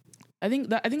 I think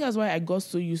that's why I got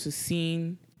so used to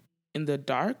seeing in the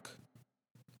dark.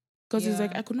 Because it's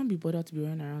like I could not be bothered to be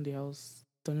running around the house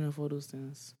turning off all those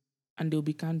things. And there'll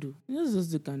be candle.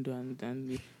 Just the candle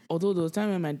and although there was time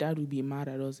when my dad would be mad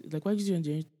at us. It's like, why did you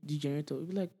use the generator? We'd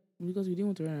be like, because we didn't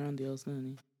want to run around the house,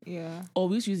 honey. Yeah. Or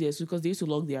we used to use the excuse because they used to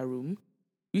lock their room.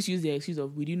 We used to use the excuse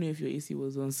of we didn't know if your AC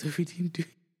was on, so we didn't do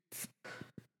it.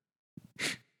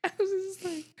 I was just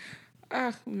like,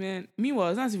 man. Meanwhile,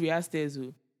 it's not as if we had stairs,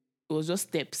 though. It was just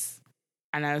steps.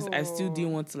 And I still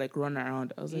didn't want to like run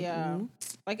around. I was like,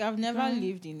 like I've never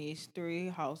lived in a story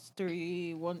house,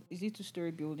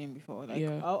 2-story building before. Like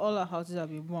all our houses have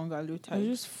been bungalow type.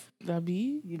 Just that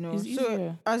be,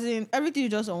 so as in everything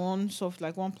is just on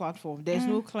one platform. There's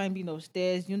no climbing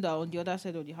upstairs. You know that on the other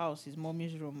side of the house is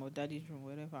mommy's room or daddy's room,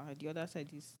 whatever. And the other side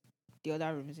is the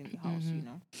other rooms in the house. You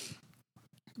know.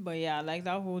 But yeah, like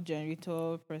that whole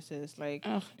generator process, like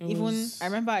I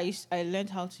remember I learned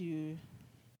how to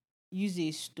use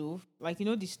a stove, like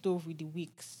the stove with the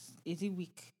wicks. Is it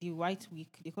wick? The white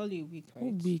wick. They call it a wick, right?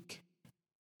 Oh, wick.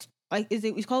 Like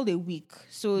it's called a wick.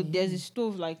 So there's a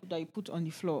stove like that you put on the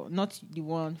floor, not the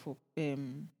one for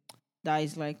that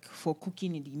is like for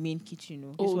cooking in the main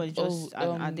kitchen. This one is just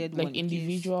an added like one.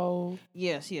 Individual.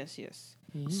 Yes.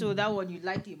 So that one you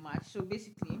light a match. So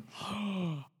basically,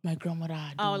 my grandmother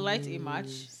had I'll light a match,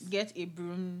 get a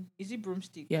broom. Is it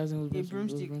broomstick? Yeah, it was a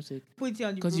broomstick. Put it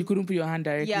on the because you couldn't put your hand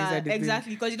directly inside the thing.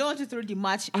 Exactly. Because you don't want to throw the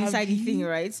match inside the thing,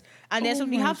 right? And then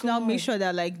something you have to now make sure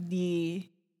that like the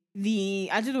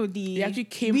I don't know they actually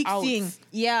came out. Thing, was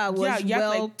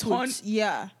well like, put.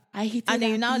 Yeah. I hated and then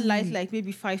that you now thing. light like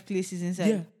maybe 5 places inside.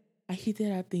 Yeah, I hated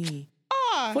that thing.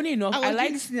 Funny enough, I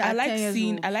like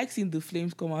seeing the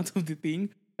flames come out of the thing.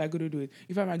 I couldn't do it.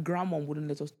 In fact, my grandma wouldn't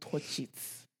let us touch it.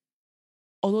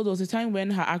 Although there was a time when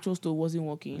her actual stove wasn't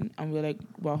working and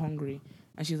we're hungry.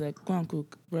 And she's like, go and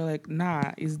cook. We're like,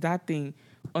 nah, it's that thing.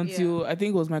 Until I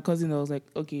think it was my cousin that was like,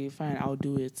 okay, fine, I'll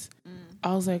do it.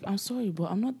 I was like, I'm sorry,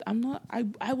 but I'm not.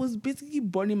 I was basically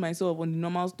burning myself on the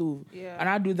normal stove. Yeah. And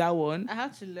I do that one. I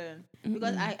had to learn.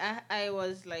 Because I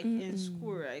was like in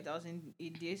school, right? I was in a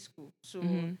day school. So,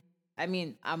 I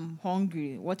mean, I'm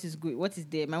hungry. What is good? What is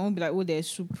there? My mom would be like, oh, there's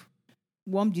soup.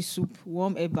 Warm the soup.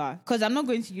 Warm Eba. Because I'm not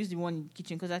going to use the one in the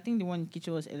kitchen. Because I think the one in the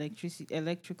kitchen was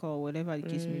electrical or whatever the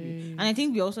case may be. And I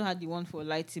think we also had the one for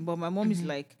lighting. But my mom is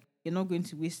like, you're not going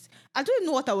to waste. I don't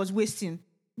know what I was wasting.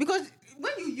 Because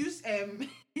when you use the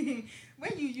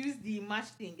match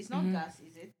thing, it's not gas,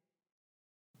 is it?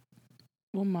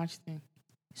 What match thing?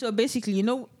 So basically,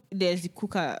 there's the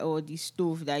cooker or the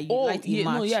stove that you light a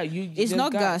match. No, yeah, it's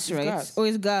not gas, right? Gas. Oh,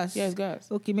 it's gas. Yeah, it's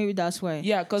gas. Okay, maybe that's why.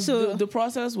 Yeah, because the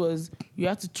process was you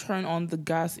have to turn on the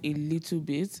gas a little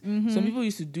bit. Some people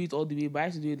used to do it all the way, but I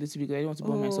used to do it a little bit because I didn't want to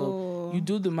burn myself. You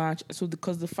do the match, so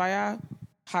because the fire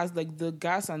has like the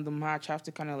gas and the match have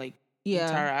to kind of like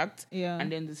interact,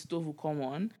 and then the stove will come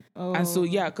on. And so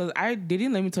because they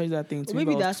didn't let me touch that thing.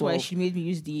 Maybe that's why she made me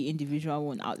use the individual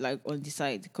one out like on the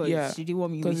side, because she didn't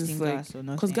want me wasting gas or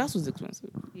nothing. Because gas was expensive.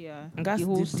 And gas,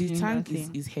 the tank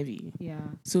is heavy.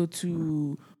 So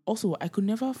I could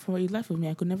never, for a life of me,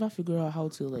 I could never figure out how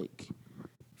to like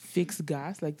fix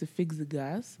gas, like to fix the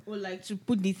gas, or like to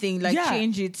put the thing, like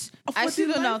change it. I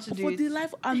still don't know how to do it. For the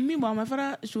life, and meanwhile, my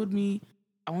father showed me,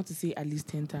 I want to say at least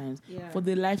 10 times. For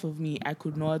the life of me, I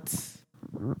could not.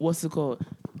 What's it called?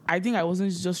 I think I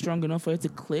wasn't just strong enough for it to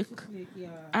click. And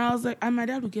I was like, and my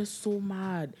dad would get so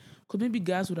mad because maybe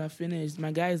gas would have finished.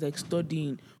 My guy is like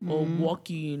studying or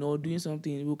walking or doing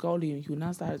something. We'll call him. He would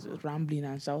now start rambling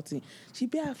and shouting.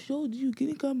 I've showed you. Can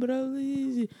you come, brother?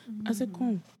 I said,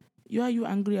 come. Are you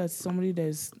angry at somebody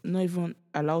that's not even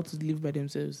allowed to live by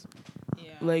themselves?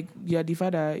 Like, you're the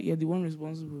father. You're the one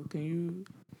responsible. Can you?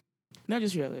 And I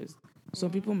just realized some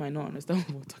people might not understand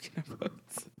what we're talking about.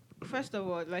 First of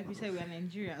all, like we said, we are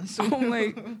Nigerians. So I'm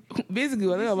like, basically,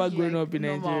 we're talking about growing up in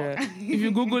Nigeria. If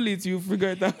you Google it, you figure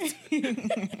it out.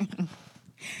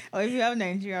 Or if you have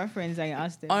Nigerian friends and you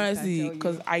ask them. Honestly,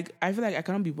 because I feel like I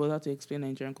cannot be bothered to explain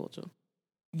Nigerian culture.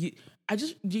 You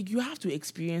have to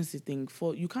experience the thing.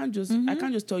 You can't just, I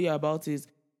can't just tell you about it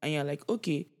and you're like,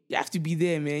 okay, you have to be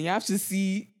there, man. You have to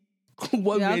see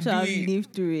what we're doing. You have to live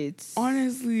through it.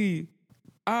 Honestly.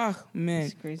 Man.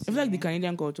 It's crazy, I feel like the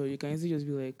Canadian culture, you can easily just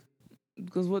be like,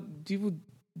 because what people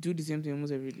do the same thing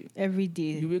almost every day. Every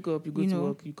day. You wake up, you go to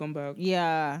work, you come back.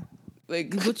 Yeah.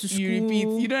 Like, you go to school. You repeat.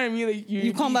 You know what I mean? Like,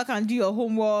 you come back and do your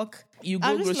homework. You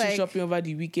go grocery shopping over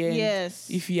the weekend. Yes.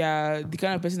 If you are the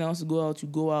kind of person that wants to go out, you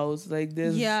go out. Like,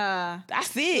 there's... Yeah.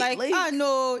 That's it. Like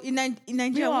no, in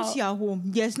Nigeria, once you're home,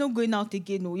 there's no going out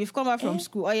again. No. You've come back from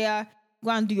school. Oh, yeah,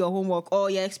 go and do your homework. Or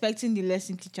you're expecting the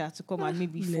lesson teacher to come at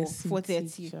maybe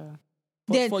 4:30.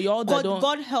 Then for y'all that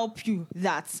God help you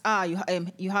that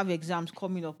you have exams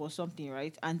coming up or something,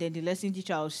 right? And then the lesson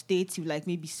teacher will stay till like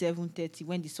maybe 7:30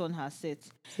 when the sun has set.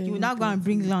 You will now go and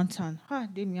bring lantern.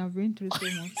 Then we have been through so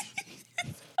much.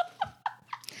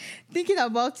 Thinking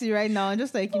about it right now, I'm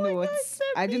just like, you know what?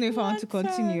 I don't know if I want to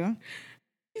continue.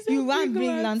 You want to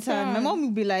bring lantern. My mom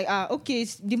will be like, okay.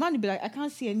 The man will be like, I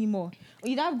can't see anymore.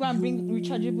 You have to go and bring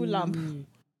rechargeable lamp.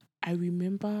 I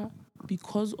remember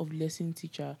because of lesson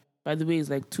teacher. By the way, it's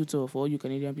like tutor for all you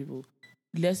Canadian people.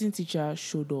 Lesson teacher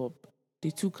showed up. They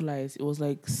took lights. It was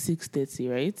like 6:30,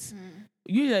 right?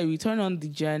 Usually we turn on the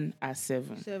gen at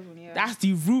 7. 7, yeah. That's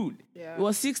the rule. Yeah. It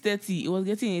was 6:30. It was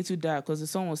getting into dark because the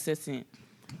sun was setting.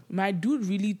 My dude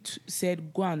really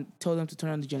said, go and tell them to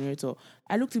turn on the generator.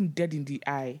 I looked him dead in the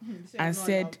eye and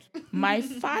said, my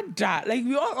father, like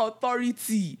we all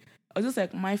authority. I was just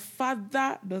like, my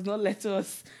father does not let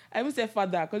us. I even said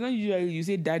father, because not usually you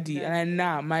say daddy. And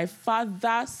my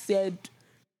father said,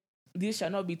 this shall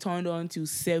not be turned on till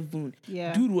 7.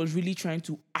 Yeah. Dude was really trying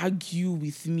to argue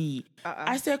with me.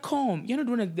 I said, come, you're not the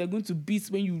one that they're going to beat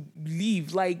when you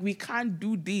leave. Like, we can't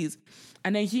do this.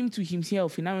 And then him to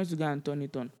himself, he now went to go and turn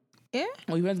it on. Yeah?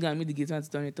 Or he went to go and meet the gateman to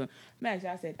turn it on. I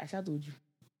said, I told you.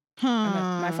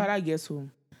 And my father gets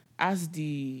home. Asked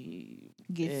the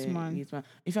gatesman.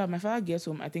 In fact, my father gets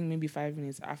home, I think maybe 5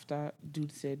 minutes after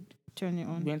dude said, turn it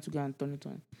on. Went to go and turn it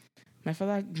on. My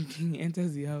father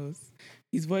enters the house,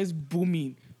 his voice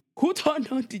booming. Who turned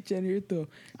on the generator?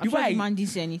 The man didn't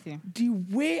say anything. The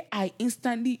way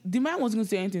the man wasn't going to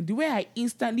say anything. The way I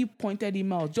instantly pointed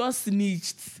him out, just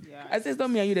snitched. Yeah. I said, it's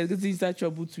not me and you that's going to inside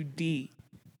trouble today.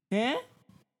 Eh?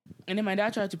 And then my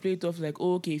dad tried to play it off like,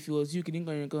 oh, okay, if it was you,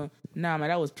 couldn't go. Nah, my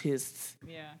dad was pissed.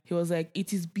 Yeah. He was like,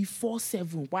 it is before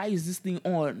 7. Why is this thing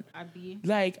on?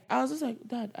 Like, I was just like,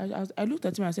 Dad, I looked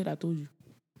at him and I said, I told you.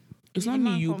 It's not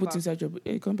me you put inside trouble.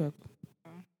 Hey, come back.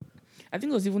 I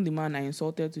think it was even the man I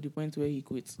insulted to the point where he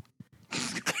quit.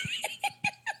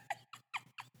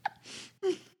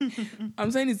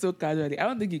 I'm saying it so casually. I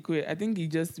don't think he quit. I think we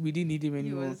didn't need him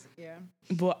anymore.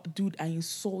 But dude, I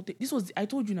insulted. I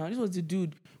told you now, this was the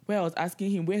dude where I was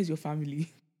asking him, where's your family?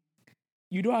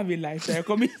 You don't have a life. That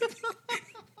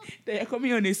you're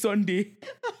coming on a Sunday.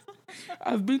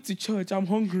 I've been to church. I'm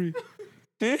hungry.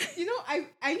 You know,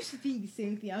 I used to think the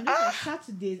same thing. I'm just like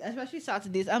Saturdays, especially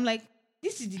Saturdays. I'm like,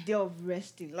 this is the day of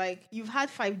resting. Like, you've had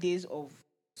 5 days of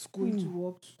going to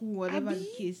work, school, whatever the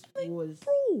case was.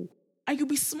 Bro, and you'll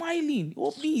be smiling,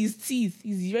 opening his teeth,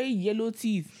 his very yellow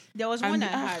teeth. There was one I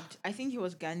had. I think he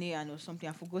was Ghanaian or something.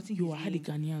 I've forgotten his name. I had a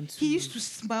Ghanaian too. He used to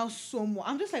smile so much.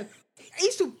 I'm just like, I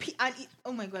used to pee and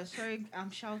oh my god, sorry,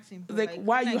 I'm shouting. But Like,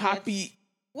 why are when I you get- happy?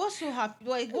 What's so happy?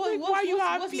 Like, Like, why are you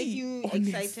happy? What's making you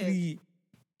excited?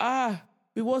 Honestly.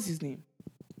 Wait, what's his name?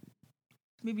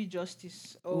 Maybe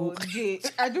Justice Oh. or Jay.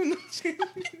 I don't know.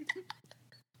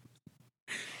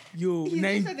 Yo,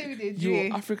 He's started with a J.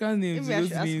 yo, African names. Maybe I Those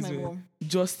should ask names, my man. mom.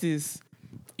 Justice.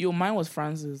 Yo, mine was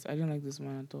Francis. I didn't like this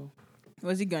man at all.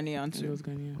 Was he Ghanaian It too? was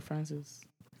Ghanaian. Francis.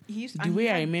 He used, The and he way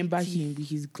I had remember big teeth. him with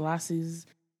his glasses,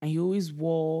 and he always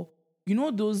wore, you know,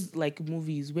 those like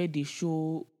movies where they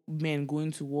show men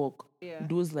going to work. Yeah.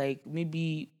 Those like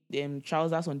maybe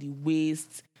trousers on the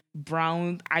waist,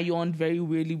 brown, ironed very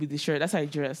weirdly with the shirt. That's how I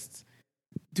dressed.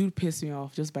 Dude pissed me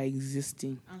off just by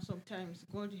existing. And sometimes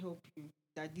God help you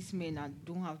that these men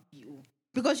don't have PO.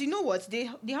 Because you know what? They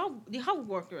have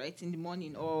work right in the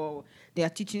morning, or they are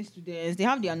teaching students, they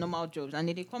have their normal jobs, and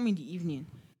then they come in the evening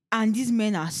and these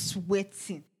men are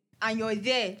sweating. And you're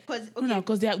there because No,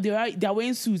 because they're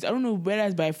wearing suits. I don't know whether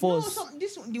it's by force.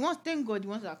 the ones, thank God, the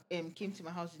ones that came to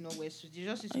my house did not wear suits. They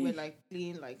just used to wear like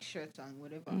plain like shirts and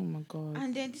whatever. Oh my god.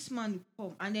 And then this man would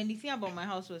come. And then the thing about my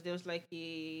house was there was like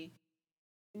a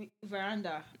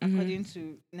veranda, according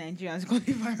to Nigerians, called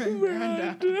it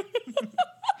veranda.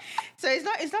 So it's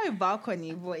not a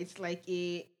balcony, but it's like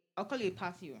I'll call it a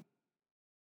patio.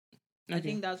 I Okay.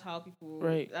 think that's how people,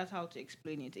 Right. that's how to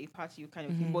explain it, a patio kind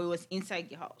of thing. But it was inside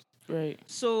the house. Right.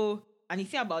 So, and the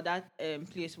thing about that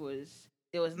place was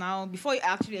there was now, before you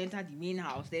actually enter the main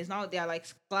house, there are like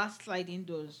glass sliding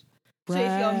doors. So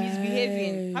if you're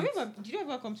misbehaving, did you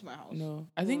ever come to my house? No.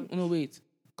 I think, no, wait.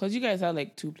 Because you guys had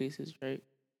like two places, right?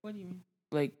 What do you mean?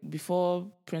 Like before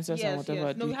Princess and whatever.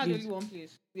 Yes. No, we they had lived- only one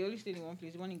place. We only stayed in one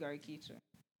place, the one in Gariki too.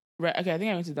 Right. Okay, I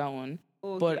think I went to that one.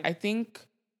 Oh, But okay. I think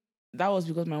that was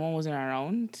because my mom wasn't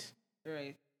around.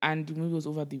 Right. And maybe it was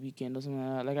over the weekend or something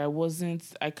like that. Like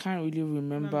I can't really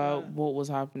remember what was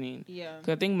happening. Yeah.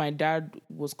 Because I think my dad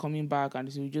was coming back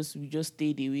and so we just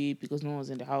stayed away because no one was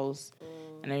in the house.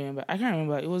 And I can't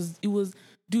remember. It was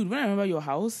dude, when I remember your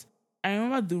house, I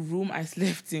remember the room I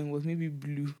slept in was maybe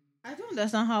blue. I don't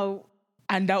understand how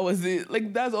And that was it.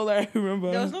 Like that's all I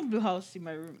remember. there was no blue house in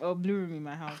my room or blue room in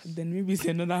my house. Then maybe it's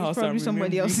another house. Probably I'm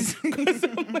somebody remembering.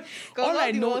 else's. All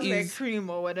I know was like is cream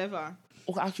or whatever.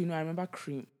 oh, actually no, I remember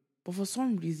cream. But for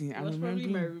some reason, It I'm was probably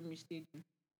my remembering. room you stayed in.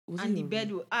 Was it And the your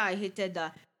bed, room? I hated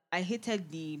that. I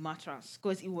hated the mattress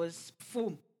because it was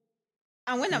foam.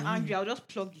 And when I'm angry, I'll just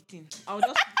plug it in.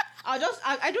 I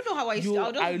don't know how I used to.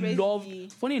 I'll just raise the...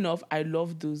 Funny enough, I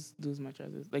love those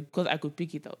mattresses. Like, because I could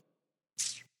pick it out.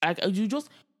 Like,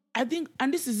 I think,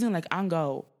 and this isn't like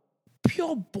anger.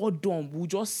 Pure boredom will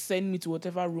just send me to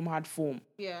whatever room had foam.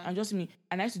 Yeah. And just me.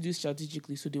 And I used to do it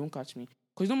strategically so they won't catch me.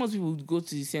 Because most people would go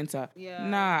to the center. Yeah.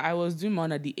 Nah, I was doing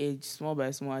mine at the edge, small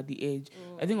by small at the edge.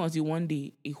 I think until one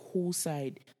day, a whole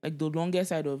side, like the longest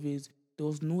side of it, there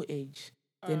was no edge.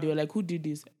 Then they were like, who did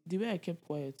this? The way I kept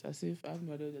quiet, as if I have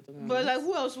no idea what they're talking But about. like,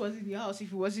 who else was in the house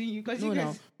if it wasn't you? Because No, you no,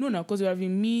 guys... because it would have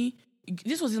been me.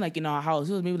 This wasn't like in our house.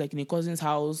 It was maybe like in a cousin's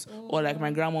house or like my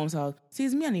grandmom's house. So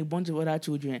it's me and a bunch of other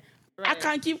children. I Right.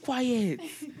 can't keep quiet.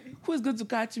 Who is going to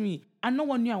catch me? And no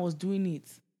one knew I was doing it.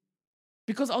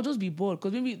 Because I'll just be bored.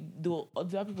 Because maybe the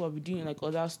other people will be doing like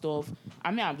other stuff. I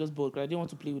mean, I'm just bored because I didn't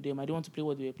want to play with them. I didn't want to play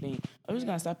what they were playing. I was just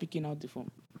going to start picking out the phone.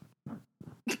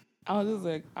 I was just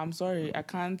like, I'm sorry, I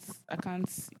can't,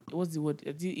 what's the word?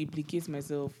 I didn't implicate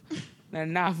myself.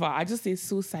 Never. I just say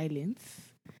so silent.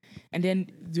 And then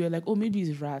they were like, oh, maybe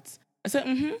it's rats. I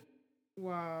said,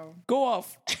 Wow. go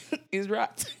off. It's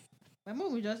rats. My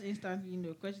mom would just instantly know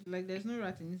because like there's no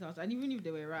rat in this house. And even if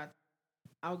there were rats,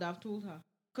 I would have told her.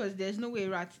 Because there's no way a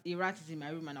rat is in my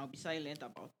room and I'll be silent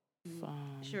about it.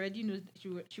 She already knows.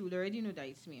 She would already know that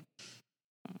it's me.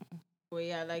 But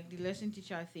yeah, like the lesson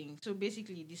teacher thing. So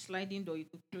basically, the sliding door, you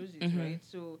could close it, right?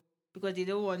 So because they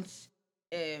don't want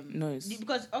Noise.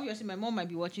 because obviously my mom might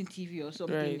be watching TV or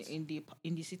something Right. in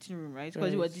the sitting room, right?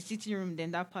 Because it was the sitting room,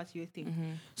 then that patio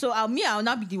thing. So I'll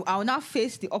now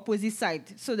face the opposite side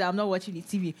so that I'm not watching the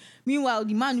TV. Meanwhile,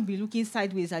 the man will be looking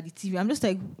sideways at the TV. I'm just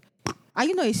like, are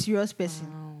you not a serious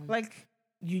person? Like,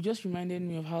 You just reminded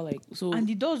me of how like, so. and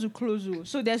the doors will close,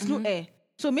 so there's no air.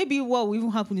 So maybe what will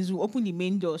even happen is we'll open the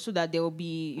main door so that there will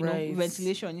be Right.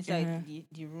 ventilation inside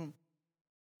the room.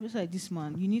 Just like this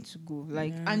man, you need to go.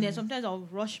 Like, and then sometimes I'll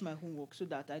rush my homework so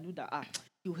that I do that.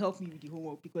 You help me with the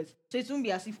homework because so it won't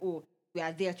be as if we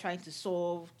are there trying to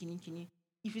solve kini.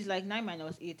 If it's like 9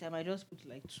 minus 8, I might just put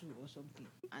like 2 or something.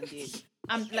 And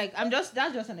then that's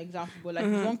just an example, but like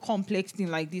one complex thing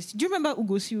like this. Do you remember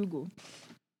Ugo Si Ugo?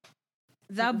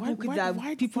 that book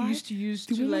that people used to use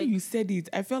the to moment like. you said it,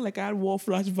 I felt like I had war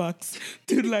flashbacks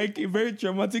to like a very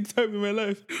traumatic time in my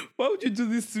life. Why would you do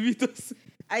this to me?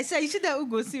 I said, you see that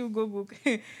Ugo see Ugo book.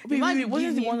 Wait, Man wasn't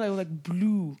give the me- one that was like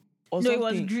blue or No, something?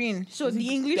 it was green. So Was it the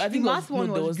gr- English, I the think it math no,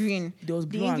 one there was green. There was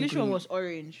blue The and English one green. was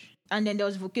orange, and then there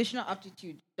was vocational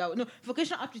aptitude.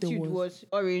 Vocational aptitude was- was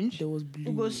orange. There was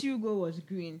blue. Ugo see Ugo was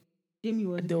green. Jamie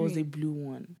was There green. was a blue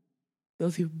one. There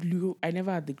was a blue. I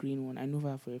never had the green one. I know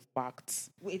that for a fact.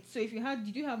 Wait, so if you had,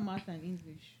 did you have math and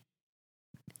English?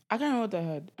 I can't remember what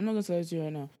I had. I'm not gonna tell it to you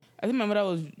right now. I think my mother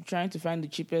was trying to find the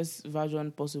cheapest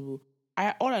version possible.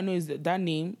 All I know is that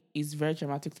name is very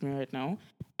traumatic to me right now.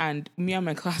 And me and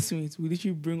my classmates, we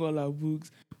literally bring all our books.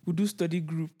 We do study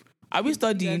group. Are we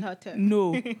studying? had time.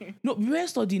 No. No, we were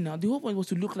studying now. The whole point was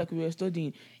to look like we were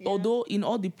studying. Yeah. Although in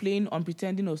all the playing on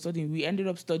pretending of studying, we ended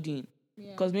up studying.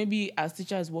 Yeah. Because maybe as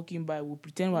teacher is walking by, we'll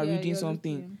pretend we're reading you're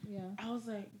something. looking, Yeah. I was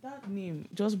like, that name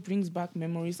just brings back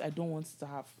memories I don't want to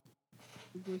have.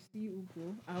 Ugo see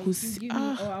Ugo. I'll Who you see- give me,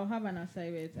 or I'll have an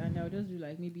assignment, and I'll just do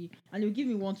like maybe, and they'll give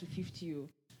me 1 to 50.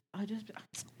 I'll just be,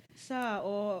 sir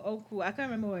or uncle. I can't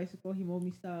remember what I used to call him, or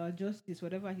Mr. Justice,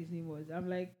 whatever his name was. I'm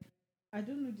like, I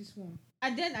don't know this one.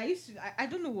 And then I used to, I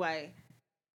don't know why.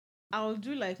 I'll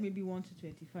do like maybe 1 to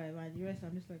 25, and the rest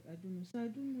I'm just like, I don't know. So I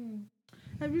don't know.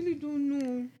 I really don't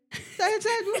know. So I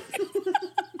don't know.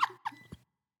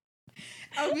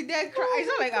 I'll be there crying. It's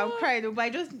not like I'll cry though, but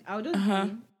I'll just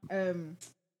be,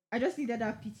 I just needed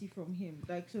that pity from him.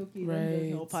 Like, so okay, then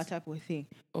there's no Right. part type of thing.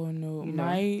 Oh no, You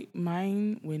know?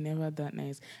 mine were never that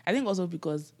nice. I think also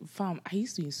because I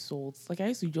used to insult. Like I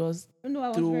used to just No, I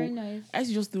was throw, very nice. I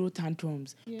used to just throw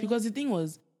tantrums Yeah. because the thing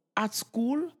was at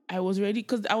school I was ready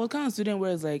because I was kind of student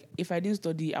where it's like if I didn't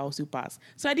study I would still pass,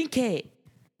 so I didn't care.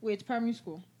 Wait, primary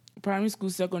school. Primary school,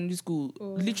 secondary school,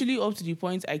 Oh. literally up to the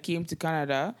point I came to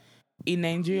Canada. In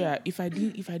Nigeria, if I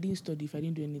didn't study, if I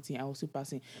didn't do anything, I was still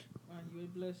passing. And you were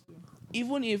blessed too.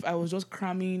 Even if I was just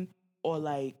cramming or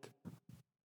like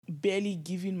barely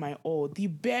giving my all, the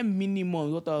bare minimum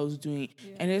is what I was doing.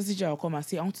 Yeah. And then the teacher will come and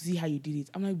say, I want to see how you did it.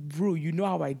 I'm like, bro, you know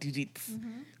how I did it.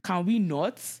 Can we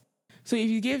not? So if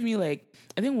you gave me like,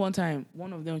 I think one time,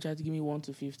 one of them tried to give me 1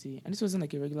 to 50. And this wasn't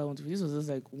like a regular 1 to 50. This was just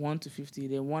like 1 to 50.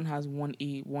 Then one has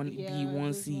 1A, 1B,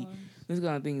 1C, those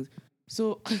kind of things.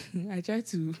 So I tried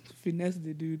to finesse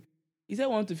the dude. He said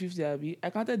 1 to 50, Abby. I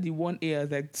counted the 1A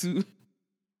as like 2,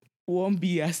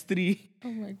 1B as 3.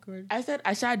 Oh my god. I said,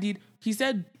 I sure did. He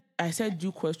said, I said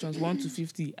do questions 1 to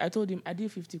 50. I told him I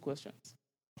did 50 questions.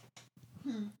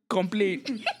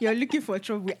 Complain. You're looking for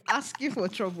trouble. We're asking for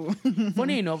trouble.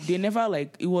 Funny enough, they never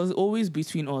like, it was always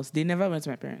between us. They never went to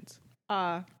my parents.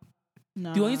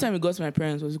 No. The only time it got to my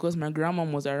parents was because my grandma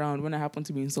was around when I happened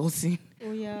to be insulting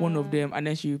one of them, and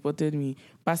then she reported me.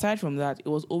 But aside from that, it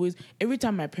was always, every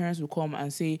time my parents would come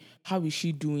and say, how is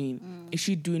she doing? Is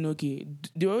she doing okay?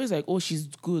 They were always like, oh, she's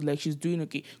good, like she's doing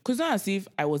okay. Because not as if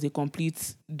I was a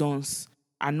complete dunce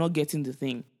and not getting the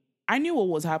thing. I knew what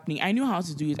was happening. I knew how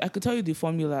to do it. I could tell you the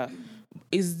formula.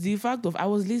 It's the fact of I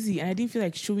was lazy and I didn't feel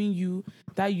like showing you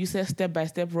that useless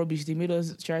step-by-step rubbish they made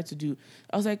us try to do.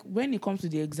 I was like, when it comes to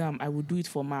the exam, I will do it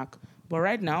for mark. But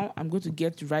right now, I'm going to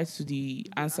get right to the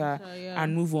answer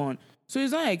and move on. So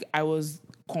it's not like I was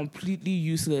completely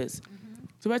useless.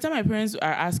 So by the time my parents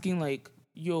are asking like,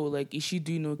 yo, like, is she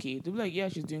doing okay? They'll be like, yeah,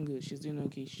 she's doing good. She's doing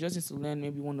okay. She just needs to learn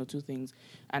maybe 1 or 2 things.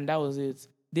 And that was it.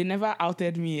 They never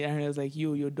outed me. And I was like,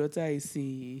 yo, your daughter is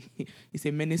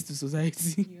a menace to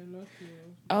society. You're lucky.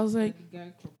 I was like, The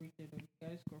guy cooperated. Or the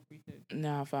guys cooperated.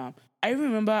 nah, fam. I even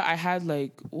remember I had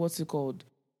like, what's it called?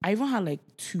 I even had like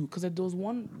 2. Because there was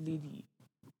one lady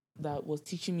that was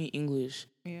teaching me English.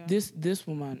 Yeah. This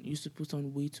woman used to put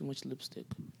on way too much lipstick.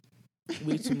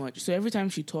 Way too much. So every time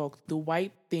she talked, the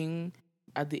white thing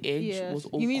at the edge Yes. was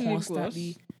You mean lip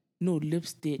constantly... gloss? No,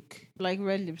 lipstick. Like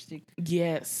red lipstick.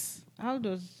 Yes. How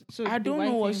does so? I the don't white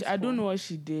know what things I don't for- know what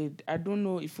she did. I don't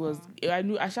know if it was.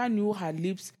 I sure knew her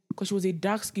lips because she was a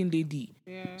dark skinned lady.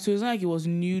 Yeah. So it's not like it was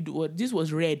nude. Or this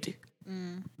was red.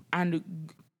 And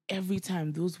every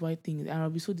time those white things, and I'll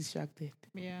be so distracted.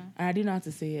 Yeah. And I didn't know how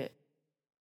to say it.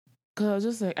 Cause I was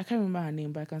just like, I can't remember her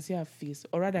name, but I can see her face,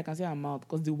 or rather, I can see her mouth,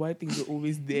 because the white things were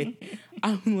always there.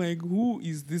 I'm like, who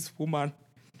is this woman?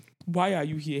 Why are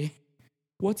you here?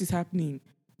 What is happening?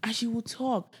 And she would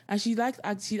talk, and she liked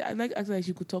acting like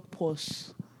she could talk posh.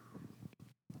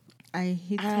 I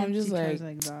hate And I'm just teachers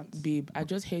like, that. babe, I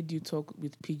just heard you talk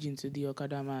with pidgin to the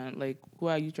Okada man. Like, who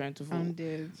are you trying to fool? I'm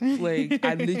dead. Like,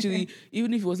 I literally,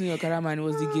 even if it wasn't the Okada man, it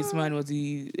was the gates man, it was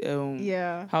the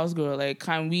Yeah. house girl. Like,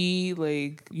 can we,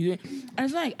 like, you don't, and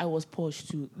it's not like I was posh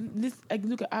too. Like,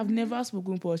 look, I've never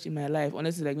spoken posh in my life,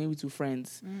 honestly, like maybe to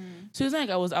friends. So it's not like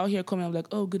I was out here coming, I'm like,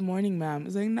 oh, good morning, ma'am.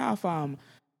 It's like, nah, fam.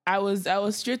 I was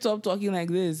straight up talking like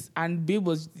this, and babe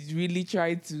was really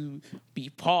trying to be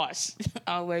posh.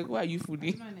 I was like, why are you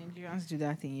fooling? Nigerians do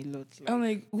that thing a lot. I'm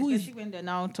like, who is? Especially when they're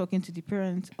now talking to the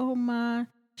parents. Oh ma,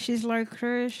 she's like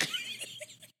crush.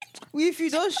 If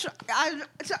you don't,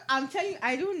 I'm telling you,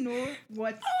 I don't know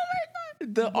what.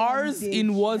 The R's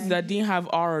in words that didn't have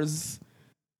R's.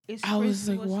 I was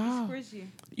like, wow. It's crazy.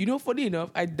 You know, funny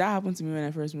enough, that happened to me when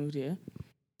I first moved here.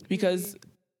 Because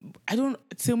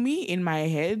to me, in my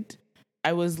head,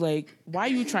 I was like, why are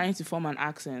you trying to form an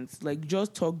accent? Like,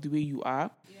 just talk the way you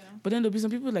are. Yeah. But then there'll be some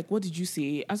people like, what did you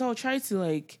say? And so I'll try to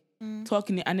like talk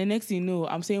in it. And the next thing you know,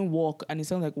 I'm saying walk and it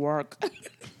sounds like work.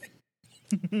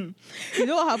 You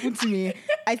know what happened to me?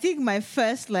 I think my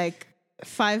first like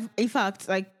 5, in fact,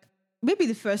 like maybe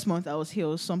the first month I was here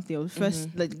or something, or first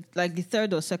like the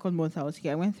third or second month I was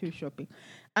here, I went through shopping,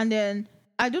 and then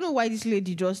I don't know why this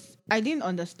lady I didn't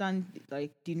understand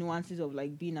like the nuances of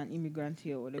like being an immigrant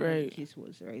here or whatever the case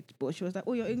was, right? But she was like,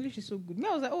 "Oh, your English is so good." Me,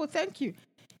 I was like, "Oh, thank you."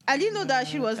 I didn't know that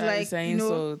she was like, saying you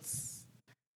know. so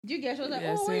Do you get? She was like,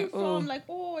 "Oh, where you from?" Like,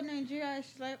 "Oh, Nigeria."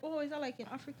 She's like, "Oh, is that like in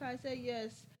Africa?" I said,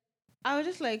 "Yes." I was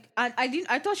just like,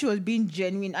 I thought she was being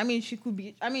genuine. I mean, she could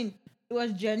be. I mean, it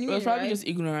was genuine. It was probably right? just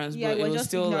ignorance, Yeah, but it was just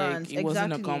still ignorance. like, it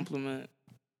wasn't a compliment.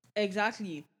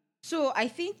 Exactly. So I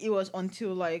think it was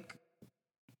until like,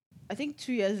 I think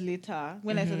 2 years later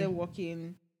when I started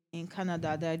working in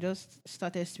Canada that I just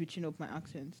started switching up my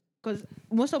accents. Because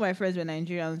most of my friends were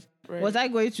Nigerians. Right. Was I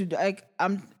going to, like,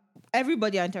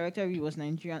 everybody I interacted with was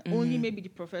Nigerian. Only maybe the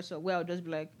professor where I'll just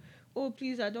be like, oh,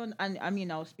 please, I don't, and I mean,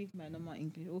 I'll speak my normal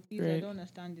English. Oh, please, I don't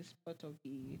understand this part of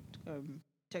the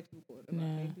textbook or whatever.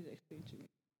 Can you please explain to me?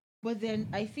 But then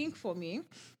I think for me,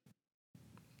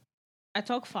 I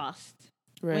talk fast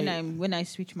when I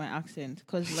switch my accent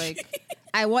because like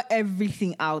I want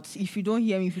everything out. If you don't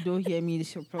hear me,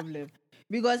 it's your problem.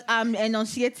 Because I'm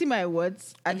enunciating my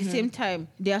words at the same time.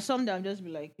 There are some that I'm just be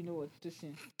like, you know what,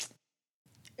 listen.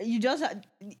 You just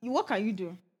what can you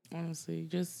do? Honestly,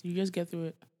 you just get through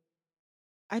it.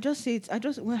 I just say it.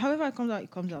 However it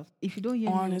comes out. If you don't hear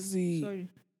me, sorry.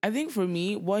 I think for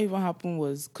me, what even happened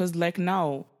was because like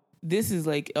now, this is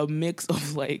like a mix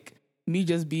of like me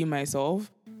just being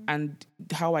myself and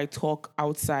how I talk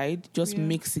outside just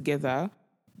mixed together.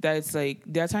 That it's like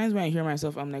there are times when I hear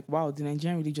myself, I'm like, wow, the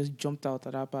Nigerian really just jumped out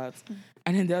at that part.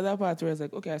 And then the other part where it's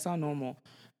like, okay, I sound normal.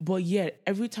 But yet,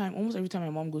 almost every time my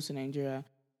mom goes to Nigeria,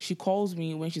 she calls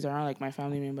me when she's around like my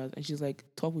family members and she's like,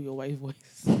 talk with your white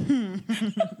voice.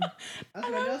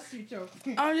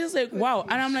 I'm just like, wow.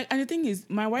 And I'm like, and the thing is,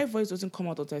 my white voice doesn't come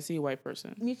out until I say a white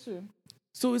person. Me too.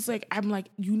 So it's like, I'm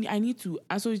like, I need to.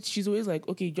 And so she's always like,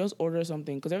 okay, just order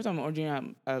something. Because every time I'm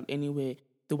ordering anywhere,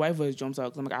 the white voice jumps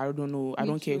out. Because I'm like, I don't know. I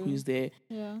don't care who's there.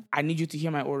 Yeah. I need you to hear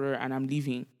my order and I'm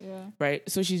leaving. Yeah. Right?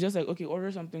 So she's just like, okay,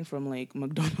 order something from like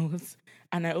McDonald's.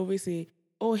 And I always say,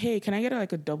 oh, hey, can I get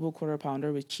like a double quarter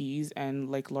pounder with cheese and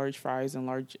like large fries and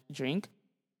large drink?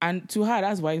 And to her,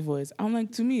 that's white voice. I'm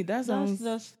like, to me, that sounds...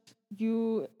 That's just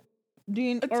you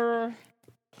doing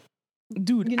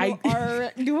dude, you know,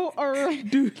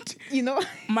 dude, you know,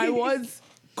 my words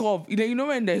cough. You know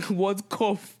when the words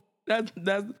cough, that's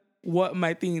what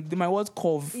my thing. My words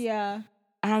cough. Yeah,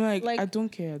 and I'm like I don't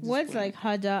care. Words like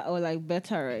harder or like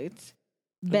better, right?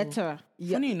 Better.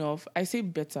 Yeah. Funny enough, I say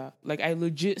better. Like I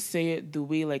legit say it the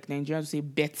way like Nigerians say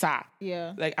better.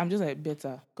 Yeah. Like I'm just like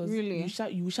better because really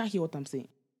you shall hear what I'm saying.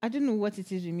 I don't know what it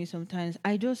is with me sometimes.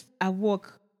 I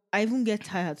work. I even get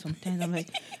tired sometimes. I'm like,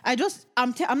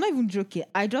 I'm not even joking.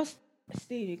 I just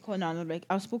stay in the corner and I'm like,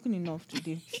 I've spoken enough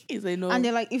today. Like, no. And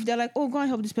if they're like, oh, go and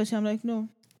help this person. I'm like, no,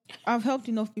 I've helped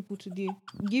enough people today.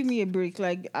 Give me a break.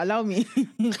 Like, allow me.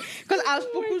 Because I've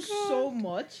spoken so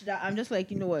much that I'm just like,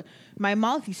 you know what? My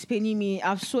mouth is paining me.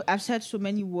 I've said so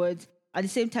many words. At the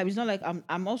same time, it's not like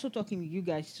I'm also talking with you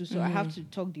guys too, so I have to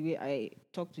talk the way I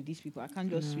talk to these people. I can't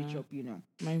just switch up, you know.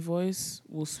 My voice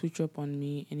will switch up on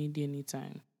me any day,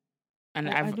 anytime. And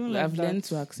I've like learned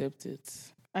to accept it.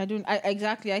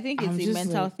 Exactly. I think it's a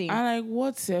mental thing. I'm like,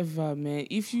 whatever, man.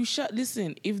 If you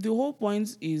listen, if the whole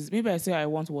point is, maybe I say I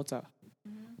want water.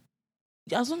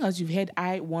 As long as you've heard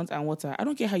I want and water, I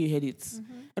don't care how you heard it.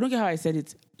 I don't care how I said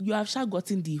it. You have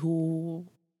gotten the whole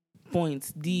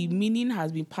point. The meaning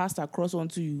has been passed across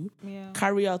onto you. Yeah.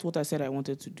 Carry out what I said I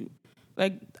wanted to do.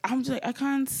 Like, I'm just like, I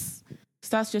can't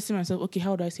start stressing myself. Okay,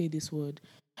 how do I say this word?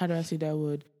 How do I say that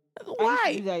word? I used to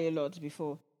Why? do that a lot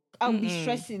before. I would be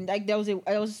stressing. Like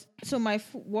I was so my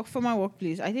for my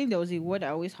workplace. I think there was a word I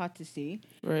always had to say.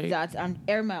 Right. That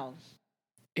air miles.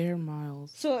 Air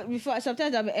miles. So before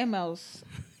sometimes I'll be air miles.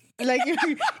 Like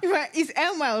it's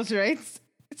air miles, right?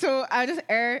 So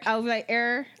I'll be like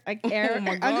air. Oh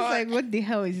my I'm just God. like, what the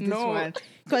hell is this No. one?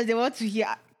 Because they want to hear,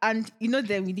 and you know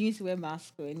that we didn't wear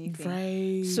masks or anything.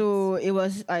 Right. So it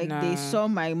was like they Nah. saw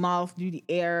my mouth do the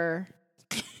air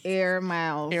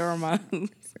miles. Air miles.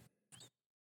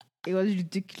 It was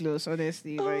ridiculous,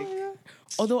 honestly. Like,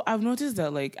 Although I've noticed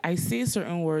that, like, I say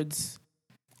certain words,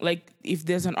 like, if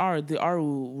there's an R, the R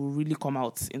will really come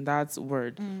out in that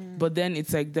word. But then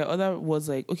it's like the other was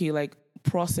like, okay, like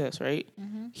process, right?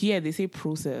 Here they say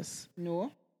process.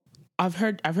 no. I've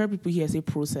heard people here say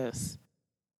process.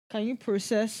 Can you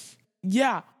process?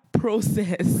 Yeah,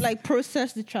 process. Like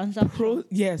process the transaction.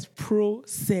 Yes,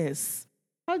 process.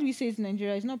 How do we say it in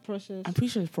Nigeria? It's not process. I'm pretty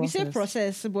sure it's process. We say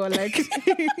process, but like,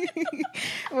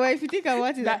 well, if you think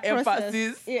about it, that like process,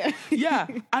 emphasis. yeah, Yeah,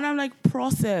 and I'm like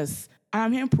process, and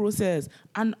I'm hearing process,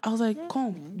 and I was like,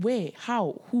 come, where,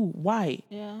 how, who, why?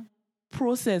 yeah.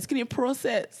 Process. Can you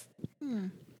process?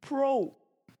 Pro.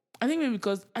 I think maybe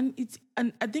because and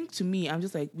I think to me, I'm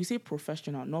just like, we say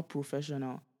professional, not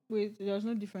professional. Wait, there's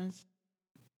no difference.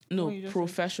 No, What you just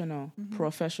professional.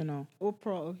 Professional. Oh,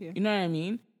 pro, okay. You know what I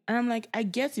mean? And I'm like, I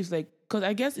guess it's like, because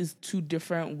I guess it's two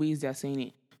different ways they're saying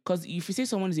it. Because if you say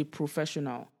someone is a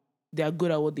professional, they're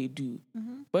good at what they do.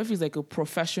 But if it's like a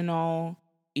professional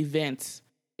event,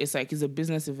 it's like it's a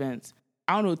business event.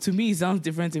 I don't know. To me, it sounds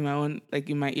different in my own, like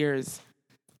in my ears.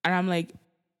 And I'm like,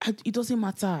 it doesn't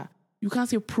matter. You can't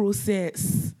say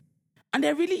process. And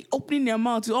they're really opening their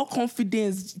mouth with all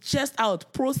confidence, chest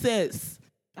out, process.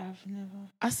 I've never.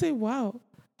 I say, wow.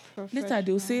 Later,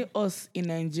 they'll Professional. say us in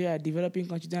Nigeria, developing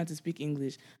country, don't have to speak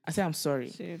English. I say, I'm sorry.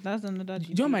 See, that's another. Do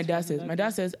you know what my dad says? My dad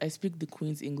says, I speak the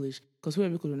Queen's English because we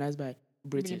were colonized by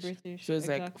British. British, So it's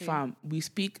like, exactly. fam, we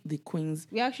speak the Queen's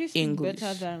We actually speak English.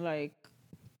 better than like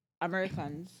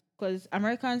Americans, because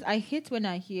Americans, I hate when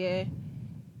I hear,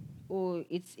 oh,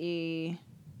 it's a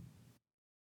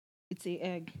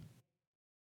egg.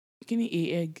 Can you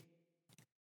a egg?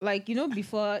 Like, you know,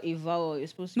 before a vowel is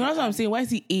supposed to. No, be that's what I'm an. saying. Why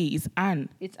is it A? It's An.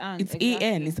 It's an. It's exactly.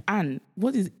 A-N. It's An.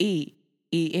 What is A?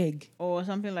 A egg. Or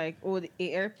something like,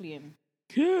 a airplane.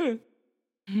 Yeah.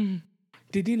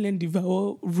 They didn't learn the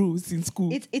vowel rules in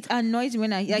school. It annoys me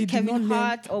when I They like did Kevin not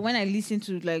Hart, or when I listen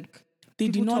to like They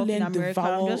did people not talk in learn the America. I'm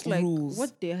vowel just like, rules.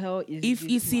 what the hell is If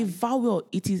this, it's a man? vowel,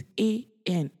 it is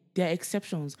A-N. There are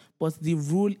exceptions, but the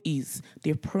rule is,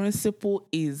 the principle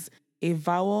is, a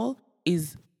vowel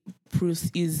is what's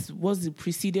the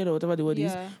preceded or whatever the word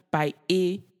is Yeah. by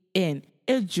A-N.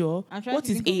 Ejo, I'm trying what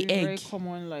to is think of a very A-egg?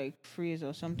 common like phrase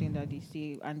or something that they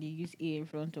say and they use a in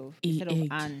front of A instead of egg.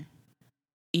 an.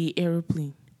 A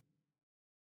aeroplane.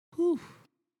 Whew.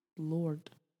 Lord.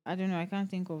 I don't know. I can't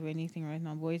think of anything right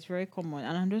now, but it's very common.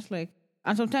 And I'm just like,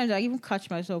 and sometimes I even catch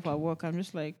myself at work. I'm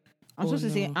just like, I'm Oh, supposed to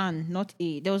say no. an, not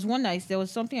a. There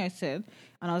was something I said,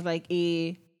 and I was like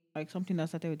a, like something that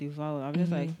started with a vowel. I'm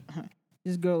just like,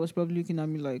 this girl was probably looking at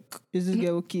me like, is this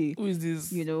girl okay? Who is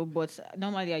this? You know, but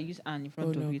normally I use an in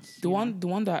front Oh, of no. it. The you one know. the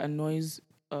one that annoys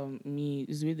me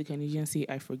is the way the Canadians say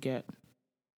I forget.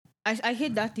 I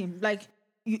hate that thing. Like,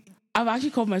 I've actually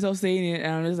caught myself saying it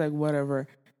and I'm just like, whatever.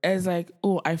 It's like,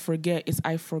 oh, I forget. It's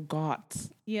I forgot.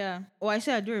 yeah. Oh, I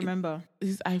said I do remember.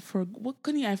 It's what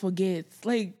can I forget?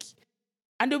 Like,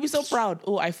 and they'll be so proud.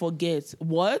 Oh, I forget.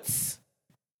 What?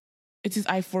 It is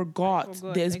I forgot.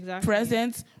 forgot, There's exactly.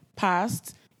 present,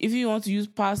 past. If you want to use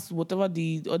past, whatever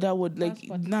the other word, like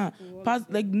Past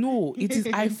past, like no, it is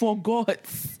I forgot.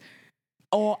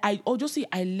 Or just say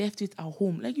I left it at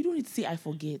home. Like you don't need to say I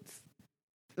forget.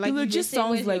 Like, it if they just say,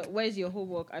 sounds like where's your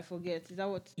homework? I forget. Is that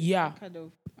what? Yeah. What kind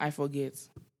of? I forget.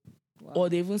 Wow. Or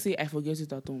they even say I forget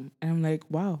it at home. And I'm like,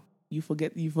 wow, you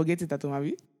forget it at home, have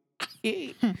you?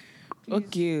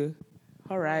 Okay.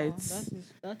 All right.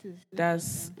 That is.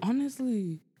 That's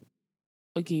honestly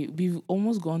okay. We've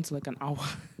almost gone to like an hour.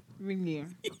 really.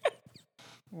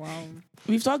 Wow.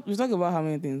 We've talked about how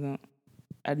many things now?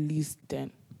 At least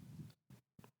 10.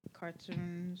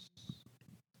 Cartoons.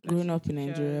 Growing up in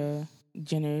pictures. Nigeria,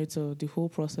 generator, the whole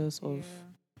process of Yeah.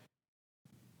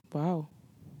 wow.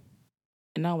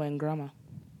 And now we're in grammar.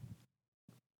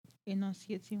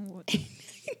 Enunciating what?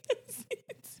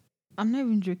 I'm not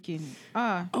even joking.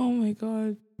 Oh my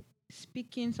god.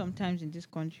 Speaking sometimes in this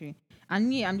country, and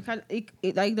me, I'm kind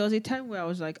of, like there was a time where I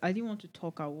was like, I didn't want to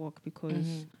talk at work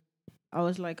because I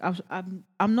was like,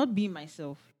 I'm not being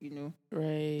myself,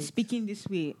 Right. speaking this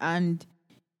way, and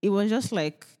it was just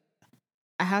like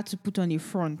I had to put on a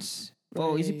front.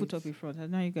 Or is it put up a front? I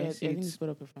don't know how you Yeah, I guys say think it. it's put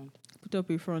up a front. Put up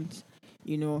a front,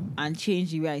 and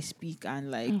change the way I speak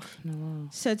and like No.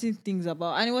 certain things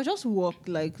about. And it was just work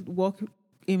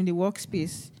in the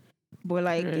workspace. But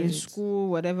like in Right. school,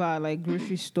 whatever, like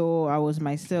grocery store, I was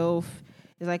myself.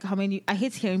 It's like I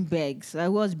hate hearing bags. I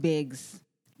was bags.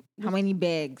 How many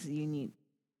bags you need?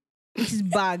 This is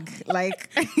bag.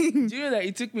 Like Do you know that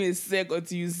it took me a sec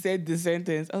until you said the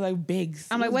sentence? I was like, bags.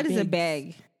 I'm like, What's what is a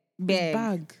bags? bag? It's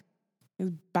bag.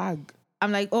 It's bag.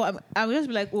 I'm like, oh, I'm just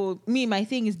be like, oh, my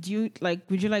thing is, would you like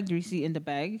the receipt in the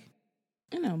bag?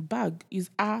 Bag is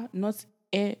not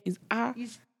air, is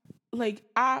like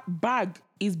bag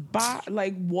is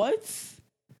like what?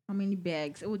 How many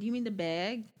bags? Oh, do you mean the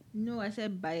bag? No, I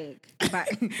said bag.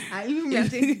 I even mean I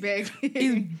said bag.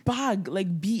 It's bag, like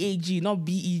BAG, not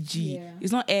BEG. Yeah.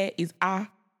 It's not air, it's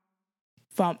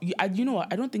you know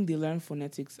what? I don't think they learn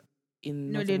phonetics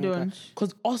in No, they don't.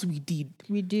 Because us, we did.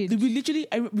 We did. We literally,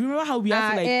 I remember how we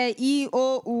had to like... E,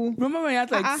 O, U. Remember when you had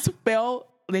to like spell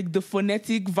like the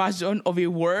phonetic version of a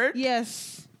word?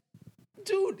 Yes.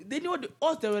 Dude, they know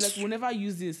us. They were like, we'll never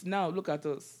use this. Now look at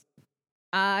us.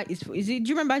 Is it? Do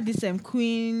you remember this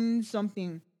Queen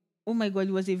something? Oh my God,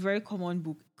 it was a very common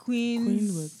book. Queen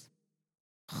was...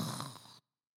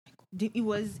 It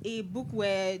was a book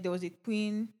where there was a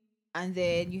queen, and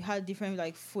then you had different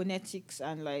like phonetics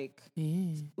and like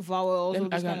vowels. Let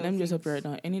me just help you right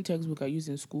now. Any textbook I use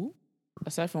in school,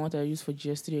 aside from what I use for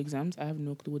GS3 exams, I have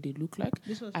no clue what they look like.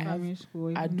 This was primary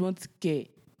school. I don't care.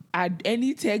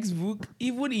 Any textbook,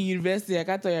 even in university, I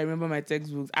can't tell you I remember my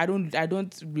textbooks. I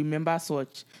don't remember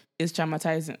such. It's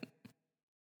traumatizing. It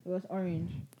was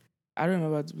orange. I don't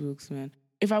remember the books, man.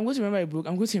 If I'm going to remember a book,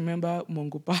 I'm going to remember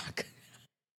Mongo Park.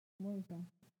 What is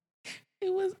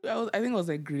that? I think it was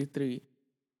like grade 3.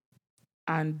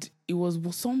 And it was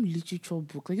some literature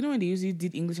book. Like, when they usually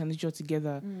did English and literature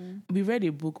together, we read a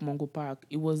book, Mongo Park.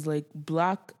 It was like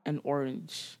black and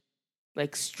orange,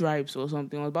 like stripes or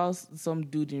something. It was about some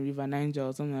dude in River Niger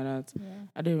or something like that. Yeah.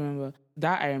 I don't remember.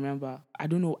 That I remember. I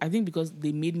don't know. I think because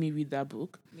they made me read that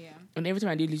book. Yeah. And every time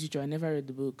I did literature, I never read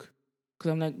the book.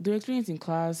 Because I'm like, they'll explain it in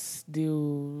class. You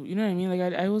know what I mean?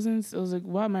 Like, I was like,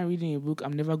 why am I reading a book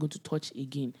I'm never going to touch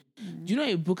again? Do you know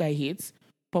a book I hate?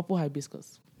 Purple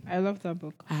Hibiscus. I love that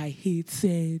book. I hate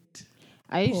it.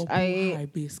 Purple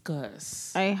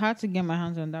Hibiscus. I had to get my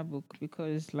hands on that book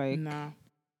because, like,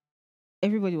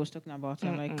 everybody was talking about it.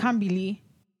 I'm like, can't believe.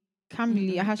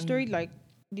 I had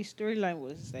the storyline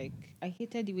was like, I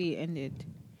hated the way it ended.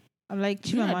 I'm like,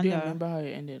 Chimamanda. I don't remember how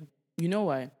it ended. You know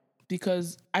why?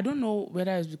 Because I don't know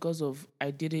whether it's because of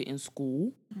I did it in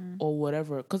school or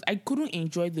whatever. Because I couldn't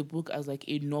enjoy the book as like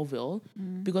a novel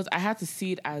because I had to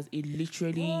see it as a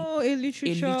literature book.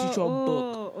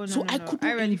 I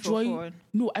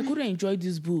couldn't enjoy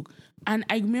this book. And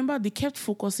I remember they kept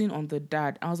focusing on the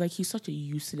dad. I was like, he's such a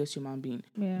useless human being.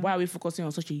 Yeah. Why are we focusing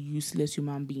on such a useless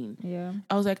human being? Yeah.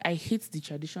 I was like, I hate the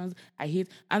traditions.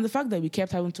 And the fact that we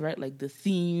kept having to write like the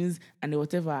themes and the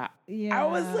whatever. Yeah. I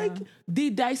was like,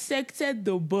 they dissected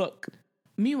the book.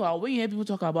 Meanwhile, when you hear people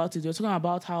talk about it, they're talking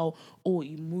about how,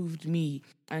 it moved me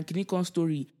and Kinikon's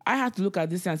story. I had to look at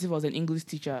this and see if I was an English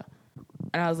teacher.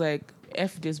 And I was like,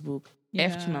 F this book. Yeah.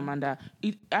 F Chimamanda.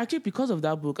 Actually, because of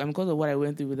that book and because of what I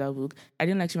went through with that book, I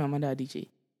didn't like Chimamanda Adichie.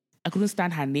 I couldn't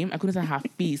stand her name. I couldn't stand her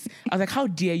face. I was like, how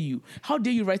dare you? How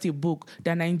dare you write a book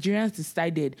that Nigerians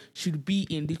decided should be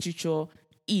in literature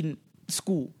in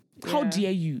school? Yeah. How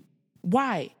dare you?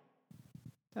 Why?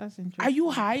 That's interesting. Are you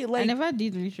high? Like, I never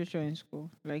did literature in school.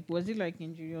 Like, was it like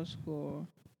in junior school?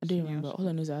 I don't remember. All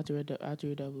I know is I had to read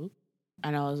that book.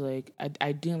 And I was like,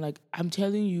 I didn't like, I'm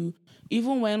telling you,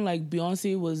 even when like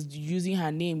Beyonce was using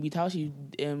her name with how she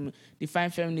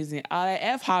defined feminism, I like,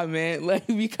 F her, man. Like,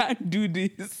 we can't do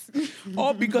this.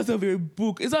 All because of a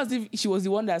book. It's not as if she was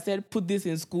the one that said, put this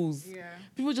in schools. Yeah.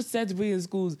 People just said to put it in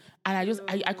schools. And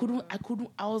I couldn't,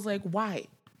 I was like, why?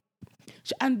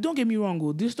 And don't get me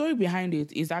wrong, the story behind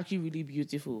it is actually really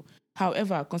beautiful.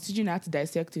 However, considering I had to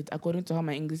dissect it according to how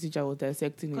my English teacher was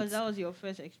dissecting it. Because that was your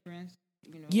first experience,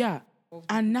 Yeah.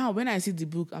 And now when I see the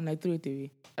book, I'm like, throw it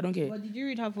away. I don't care. But did you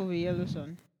read Half of a Yellow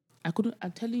Sun?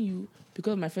 I'm telling you,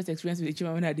 because of my first experience with the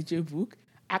Chimamanda Adichie book,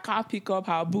 I can't pick up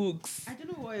her books. I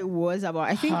don't know what it was about.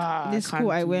 I think the school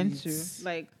I went to,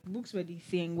 like, books were the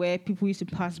thing where people used to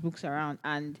pass books around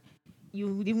and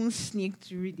you would even sneak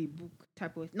to read the book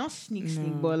type of, not sneak,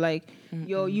 but like,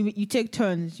 you take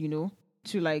turns,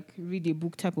 to like read a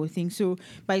book type of thing. So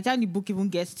by the time the book even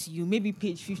gets to you, maybe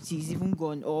page 50 is even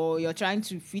gone, or you're trying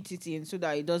to fit it in so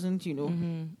that it doesn't,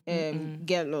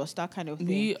 get lost, that kind of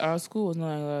thing. Our school was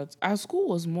not like that. Our school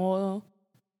was more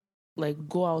like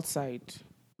go outside.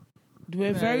 They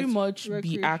were very Right. much be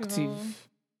Recreational. active,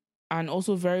 and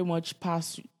also very much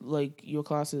pass like your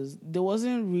classes. There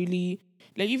wasn't really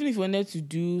like, even if you wanted to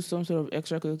do some sort of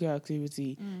extracurricular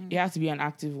activity, it had to be an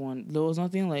active one. There was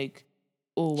nothing like,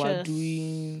 oh, we're Chess.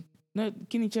 doing no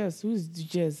Kenny chess. Who's the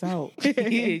chess? How?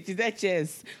 She said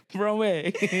chess. From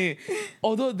where?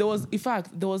 Although there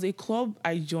was a club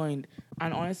I joined,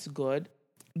 and honest to God,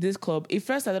 this club, it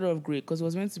first started off great because it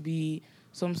was meant to be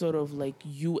some sort of like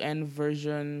UN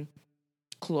version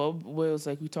club where it was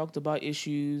like we talked about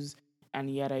issues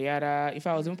and yada yada. If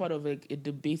I was even part of like a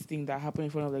debate thing that happened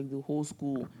in front of like the whole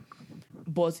school,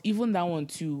 but even that one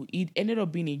too, it ended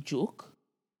up being a joke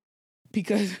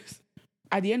because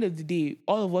at the end of the day,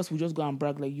 all of us would just go and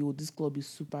brag like, "Yo, this club is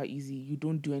super easy. You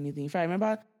don't do anything." If I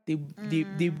remember, they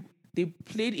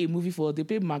played a movie they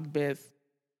played Macbeth,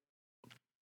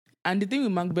 and the thing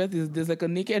with Macbeth is there's like a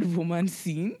naked woman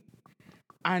scene,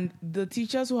 and the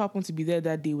teachers who happened to be there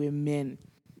that day were men.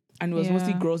 And it was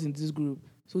mostly girls in this group.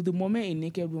 So the moment a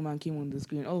naked woman came on the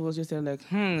screen, all of us just said like,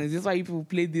 is this why people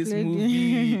play this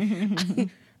movie?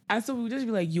 And so we would just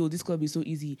be like, yo, this club is so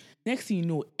easy. Next thing you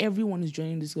know, everyone is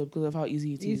joining this club because of how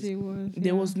easy it is. Easy was,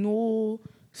 There was no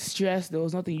stress. There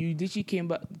was nothing. You literally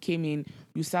came in,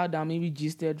 you sat down, maybe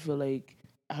gisted for like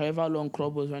however long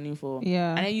club was running for.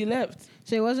 Yeah. And then you left.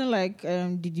 So it wasn't like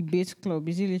the debate club.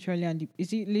 Is it literally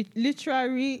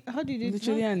literary? How did it?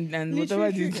 Literally and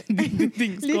whatever the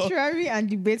things called. Literary and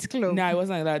debate club. No, it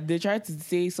wasn't like that. They tried to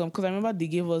say because I remember they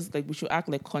gave us like we should act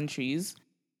like countries.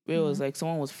 Where it was like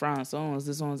someone was France, someone was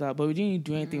this, one was that, but we didn't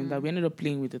do anything with that. We ended up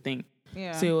playing with the thing.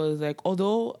 Yeah. So it was like,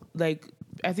 although like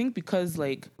I think because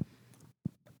like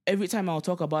every time I'll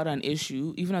talk about an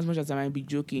issue, even as much as I might be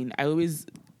joking, I always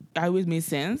made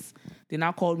sense. They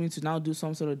now called me to now do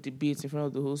some sort of debates in front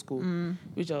of the whole school,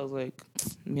 which I was like,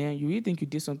 man, you really think you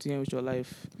did something with your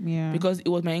life? Yeah. Because it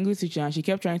was my English teacher and she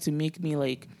kept trying to make me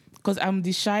like, because I'm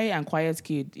the shy and quiet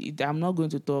kid. I'm not going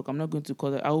to talk. I'm not going to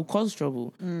cause. I will cause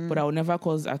trouble, but I will never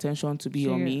cause attention to be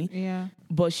on me. Yeah.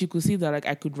 But she could see that like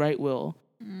I could write well,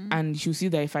 and she'll see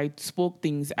that if I spoke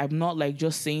things, I'm not like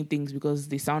just saying things because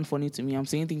they sound funny to me. I'm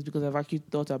saying things because I've actually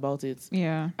thought about it.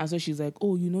 Yeah. And so she's like,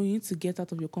 "Oh, you need to get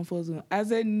out of your comfort zone." I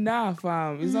said, "Nah,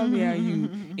 fam, it's not me and you."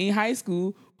 In high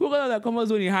school, who got out of the comfort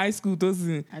zone in high school?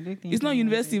 Tosin? I don't think It's not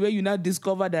university where you now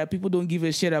discover that people don't give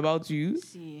a shit about you.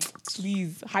 See,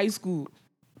 Please, high school.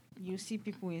 you see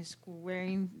people in school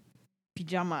wearing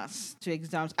pajamas to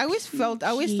exams. I always thought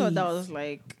that was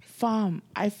like, Fam,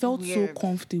 I felt so weird.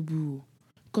 comfortable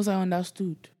because I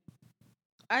understood.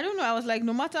 I don't know. I was like,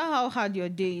 no matter how hard your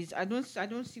day is, I don't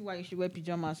see why you should wear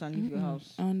pajamas and leave your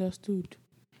house. I understood.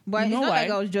 But You it's know not why?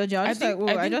 like I was judging. I was just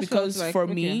like, I think just because felt like, for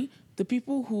okay. me, the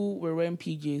people who were wearing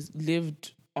PJs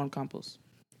lived on campus.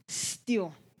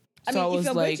 Still. I So mean, I if was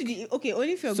you're like- going to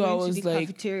only if you're so I going to was the like-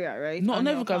 cafeteria, right? No, on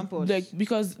never your campus. like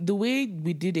because the way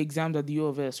we did exams at the U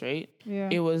of S, right? Yeah.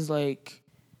 It was like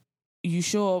you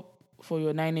show up for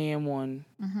your 9 a.m. one,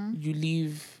 Mm-hmm. you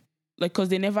leave like because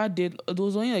they never did. There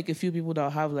was only like a few people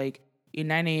that have like a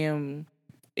 9 a.m.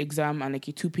 exam and like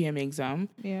a 2 p.m. exam.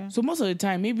 Yeah. So most of the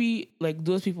time, maybe like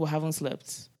those people haven't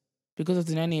slept because of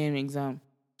the 9 a.m. exam.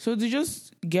 So they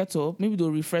just get up, maybe they'll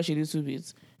refresh a little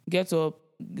bit, get up,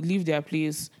 leave their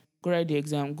place, go write the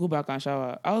exam, go back and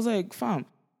shower. I was like, fam,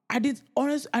 I did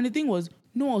honest, and the thing was,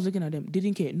 no one was looking at them. They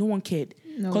didn't care. No one cared.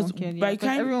 No 'Cause one cared, by yeah, the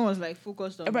time- everyone was like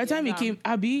focused on. By the time it exam. came,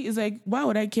 Abby, it's like, why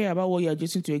would I care about what you're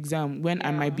adjusting to exam when I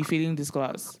Yeah. might be failing this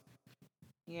class?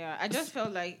 Yeah, I just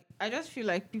feel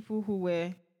like people who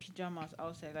wear pajamas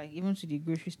outside, like even to the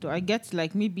grocery store, I get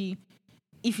like maybe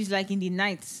if it's like in the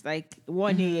nights, like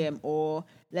 1 a.m. or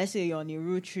let's say you're on a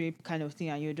road trip kind of thing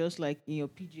and you're just like in your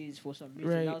PJs for some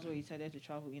reason, Right. that's what you decided to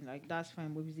travel in, like that's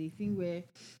fine. But it's a thing where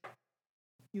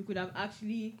you could have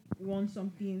actually worn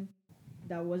something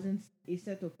that wasn't a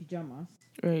set of pajamas.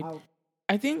 Right. Out.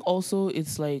 I think also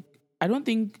it's like, I don't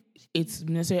think it's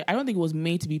necessary. I don't think it was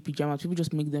made to be pajamas. People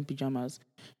just make them pajamas.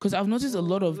 Because I've noticed a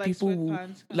lot of Like people who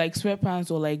sweatpants, like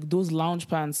sweatpants or like those lounge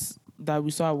pants that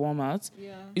we saw at Walmart.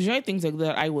 yeah. It's really things like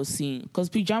that I was seeing. Because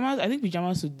pajamas, I think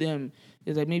pajamas to them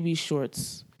is like maybe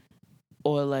shorts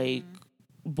or like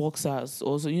boxers.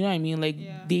 Also, you know what I mean? Like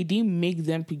Yeah. they didn't make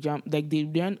them pajamas. Like they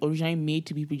weren't originally made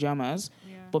to be pajamas,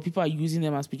 Yeah. but people are using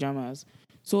them as pajamas.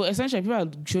 So essentially, people are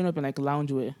showing up in like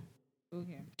loungewear.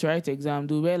 Okay. to write exam.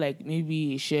 They wear like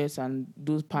maybe shirts and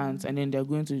those pants, and then they're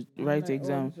going to write the Like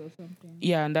exam. Uggs or something.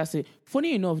 Yeah, and that's it.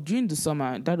 Funny enough, during the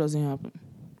summer, that doesn't happen.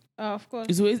 Of course.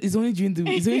 It's only during the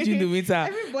winter.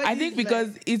 Everybody I think is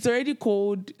because like- it's already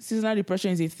cold, seasonal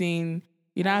depression is a thing.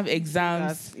 You don't have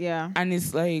exams, Yeah. and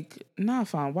it's like, nah,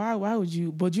 fam. Why would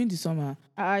you? But during the summer,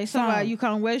 Summer, Fam. you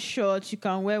can wear shorts, you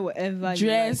can wear whatever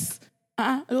dress.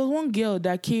 There was one girl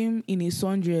that came in a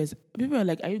sundress. People were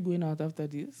like, "Are you going out after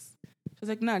this?" She was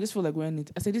like, "Nah, I just feel like wearing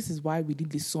it." I said, "This is why we need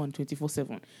the sun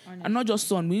 24/7, and not just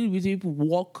sun. We need people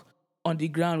walk on the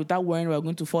ground without worrying we're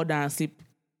going to fall down and sleep."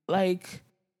 Like,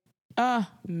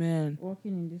 man,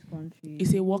 Walking in this country.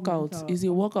 it's a workout. It's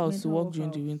a workout to mental walk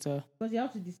during the workout. winter. Because you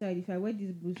have to decide if I wear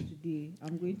these boots today,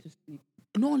 I'm going to sleep.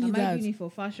 Not only Am I that, doing it for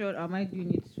fashion? Am I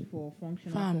doing it for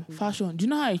functional purposes? fashion. Do you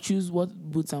know how I choose what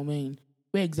boots I'm wearing?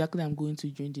 Where exactly I'm going to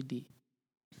during the day?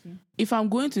 See? If I'm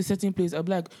going to a certain place, I'll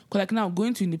be like, cause like now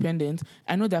going to Independent,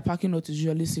 I know that parking lot is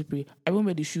usually slippery. I won't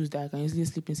wear the shoes that I can easily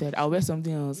sleep inside. I'll wear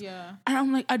something else. Yeah. And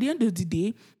I'm like, at the end of the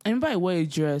day, I remember I wore a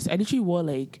dress. I literally wore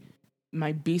like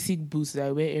my basic boots that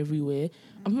I wear everywhere.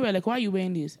 And people were like, why are you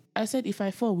wearing this? I said, if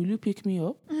I fall, will you pick me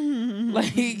up?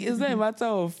 Like, it's not a matter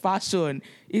of fashion.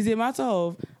 It's a matter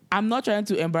of, I'm not trying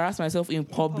to embarrass myself in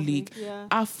public. Yeah.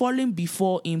 I've fallen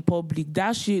before in public.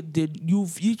 That shit, you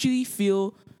usually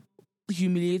feel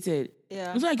humiliated.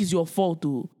 Yeah. It's not like it's your fault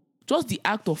though. Just the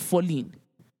act of falling.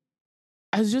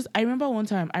 I remember one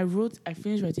time I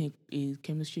finished writing a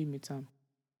chemistry midterm.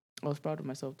 I was proud of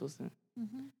myself, Dawson.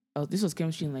 This was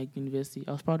chemistry in like university.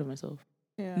 I was proud of myself.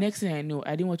 Yeah. Next thing I know,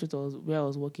 I didn't watch where I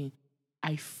was working.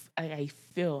 I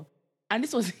fell. And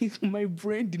this was my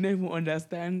brain didn't even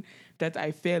understand that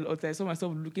I fell until I saw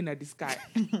myself looking at the sky.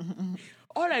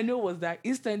 All I know was that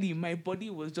instantly my body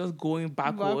was just going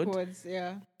Backwards,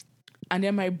 yeah. and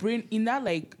then my brain, in that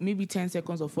like maybe 10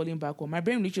 seconds of falling backward, my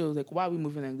brain literally was like, why are we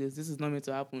moving like this? This is not meant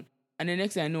to happen. And the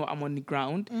next thing I know, I'm on the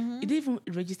ground. It didn't even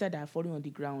register that I'm falling on the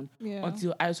ground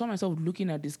until I saw myself looking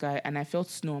at the sky and I felt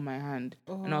snow on my hand.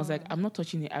 And I was like, I'm not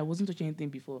touching it. I wasn't touching anything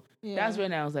before. Yeah. That's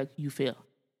when I was like, you fail.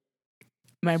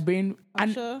 My brain,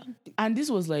 and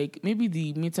this was like, maybe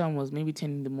the midterm was maybe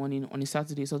 10 in the morning on a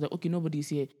Saturday. So I was like, okay, nobody's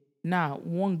here. Now,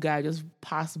 one guy just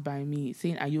passed by me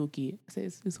saying, are you okay? I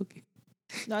said, it's okay.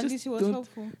 No, at Just least he was don't-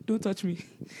 helpful. Don't touch me.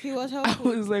 He was I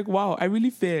helpful. was like, wow, I really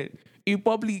failed in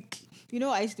public. You know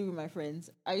what I used to do with my friends?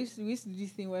 We used to do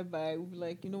this thing whereby we'd be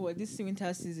like, you know what, this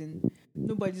winter season,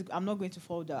 I'm not going to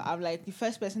fall down. I'm like the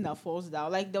first person that falls down.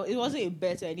 Like it wasn't a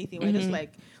bet or anything. We're just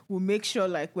like, we'll make sure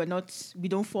like we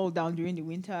don't fall down during the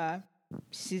winter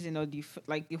season or the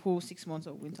whole 6 months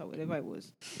of winter, whatever it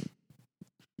was.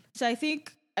 So I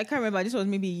think I can't remember. This was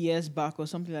maybe years back or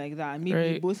something like that. And maybe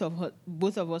Right.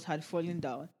 both of us had fallen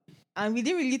down, and we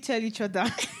didn't really tell each other.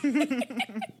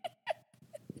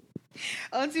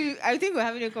 Until I think we're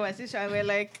having a conversation, and we're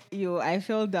like, "Yo, I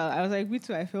fell down." I was like, "Me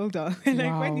too, I fell down." Like, when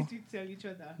Wow. did we tell each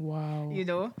other? Wow. You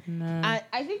know. Nah.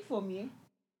 I think for me,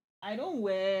 I don't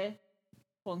wear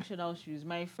functional shoes.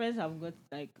 My friends have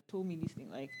told me this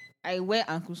thing. Like, I wear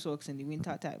ankle socks in the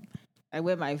winter time. I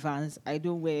wear my Vans. I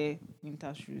don't wear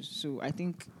winter shoes. So I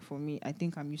think for me,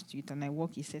 I'm used to it, and I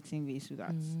walk a certain way so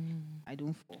that I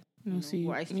don't fall. No, you know, see,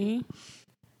 but I still- me,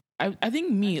 I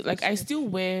think me, still like, I stretch. still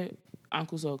wear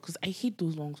ankle socks because I hate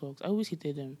those long socks. I always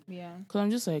hated them Yeah. because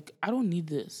I'm just like, I don't need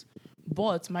this.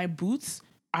 But my boots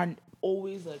are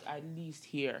always like at least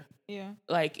here, Yeah.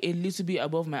 like a little bit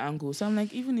above my ankle. So I'm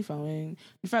like, even if I'm wearing,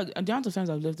 in fact, the amount of times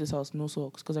I've left this house no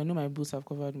socks because I know my boots have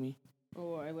covered me.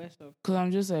 Oh, I wear socks. Because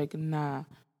I'm just like, nah.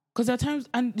 Because at times,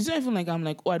 and it's not even like I'm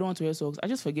like, oh, I don't want to wear socks. I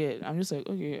just forget. I'm just like,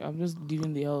 okay, I'm just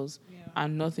leaving the house Yeah.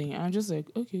 and nothing. And I'm just like,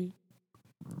 okay,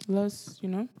 let's,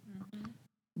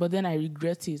 But then I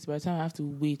regret it by the time I have to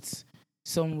wait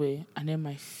somewhere. And then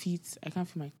my feet, I can't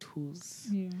feel my toes.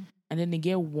 Yeah. And then they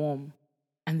get warm.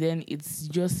 And then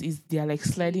they're like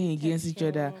sliding against each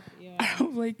other. Yeah.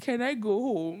 I'm like, can I go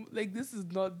home? Like, this is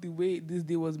not the way this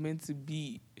day was meant to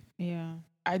be. Yeah.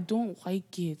 I don't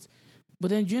like it. But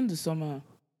then during the summer,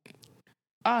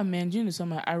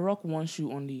 I rock one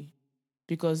shoe only.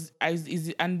 Because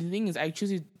and the thing is, I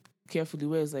choose it carefully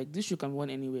where it's like, this shoe can be worn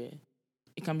anywhere.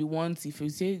 It can be worn, if you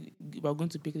say we're going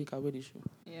to picnic, I'll wear the shoe.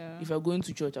 Yeah. If you're going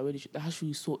to church, I'll wear the shoe. That shoe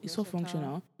is so Versatile.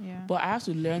 functional. Yeah. But I have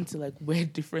to learn to like wear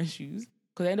different shoes.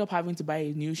 Because I end up having to buy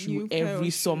a new shoe pair of every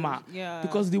shoes. summer. Yeah.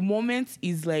 Because the moment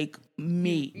is like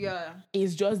May. Yeah.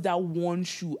 It's just that one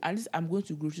shoe. At least I'm going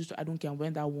to grocery store. I don't care. I'm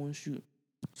wearing that one shoe.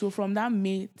 So from that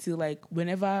May till like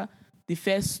whenever the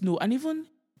first snow, and even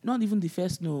not even the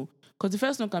first snow, because the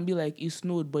first snow can be like it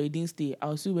snowed but it didn't stay.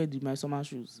 I'll still wear my summer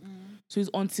shoes. So it's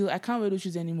until I can't wear those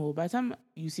shoes anymore. By the time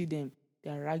you see them,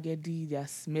 they're raggedy, they're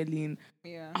smelling.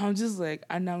 Yeah. I'm just like,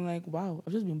 and I'm like, wow,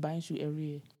 I've just been buying shoe every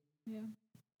year. Yeah.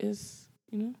 It's,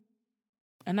 and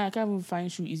now I can't even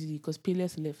find shoe easily because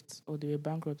Payless left or they were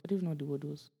bankrupt. I don't even know what the word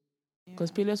was.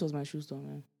 Because Payless was my shoe store,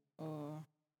 man. Oh.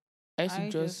 I used to I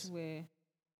just wear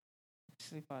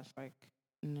slippers. Like,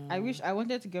 no. I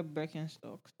wanted to get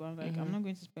Birkenstocks, but I'm like, I'm Mhm. not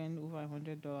going to spend over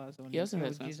 $100 on Yeah, a that's pair of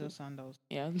expensive. Jesus sandals.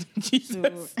 Yeah, So,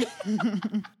 Jesus.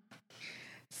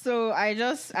 so I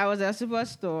was at a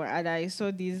superstore and I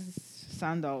saw these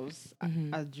sandals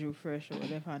Mhm. at Drew Fresh or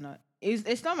whatever. And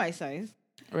it's not my size,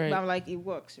 Right. but I'm like, it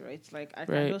works, right? It's like I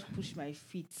can Right. just push my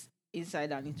feet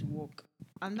inside and it will work.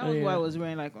 And that Oh, was what yeah. I was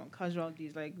wearing like on casual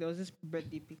days. Like there was this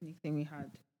birthday picnic thing we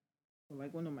had for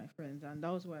like one of my friends, and that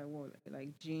was what I wore,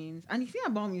 like jeans. And the thing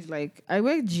about me is like I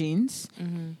wear jeans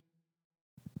Mhm.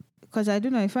 because I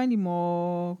don't know, I find it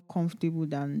more comfortable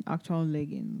than actual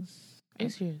leggings. Are you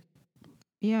serious?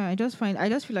 Yeah, I just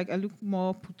feel like I look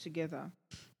more put together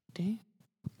Damn.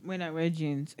 when I wear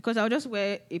jeans. Because I'll just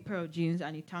wear a pair of jeans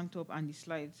and a tank top and the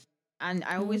slides. And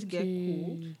I always get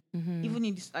cold. Mhm. Even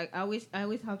in this, like I always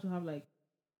have to have like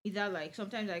either like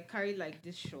sometimes I carry like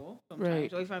this shawl sometimes,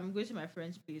 Right. or if I'm going to my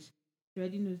friend's place, she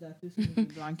already knows that this is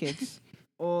blankets.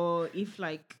 Or if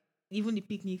like even the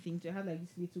picnic thing, to have like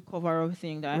this little cover up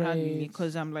thing that I had with me, Right.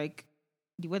 because I'm like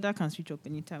the weather can switch up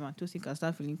anytime and Tosin can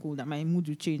start feeling cold and my mood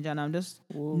will change and I'm just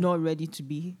Whoa. not ready to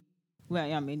be where I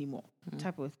am anymore.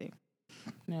 Type of thing.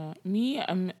 Yeah, me,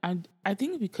 I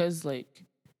think because like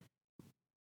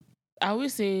I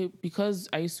always say because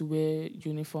I used to wear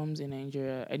uniforms in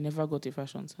Nigeria, I never got a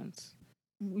fashion sense.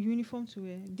 Uniform to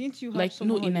wear. Didn't you have Like summer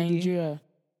no, in holiday? Nigeria,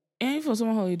 and for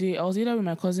summer holiday, I was either with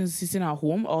my cousins sitting at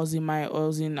home, or I was in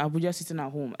Abuja sitting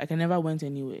at home. Like I never went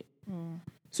anywhere.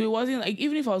 So it wasn't like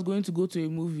even if I was going to go to a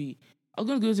movie, I was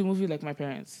going to go to a movie like my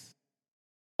parents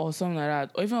or something like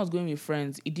that. Or even I was going with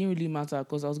friends, it didn't really matter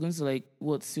because I was going to like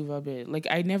Silverbird. Like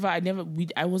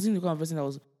I wasn't the kind of person that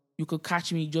was you could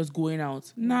catch me just going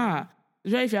out. Nah.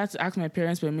 It's right if you had to ask my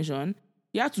parents' permission,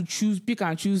 you had to pick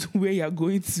and choose where you're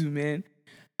going to, man.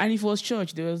 And if it was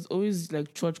church, there was always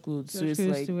like church clothes. So Church it's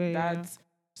clothes like to wear, that. yeah.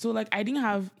 So like I didn't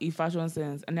have a fashion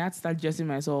sense and I had to start dressing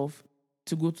myself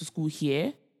to go to school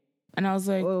here. And I was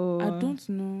like, I don't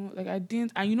know. Like I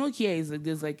didn't, and here is like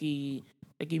there's like a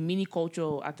mini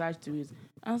culture attached to it.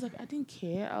 I was like, I didn't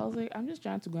care. I was like, I'm just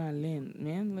trying to go and learn,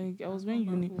 man. Like I was wearing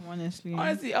uniform. Honestly,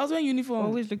 I was wearing uniform.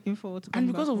 always looking forward to And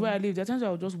coming because back of where I home. live, there are times I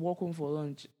would just walk home for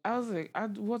lunch. I was like,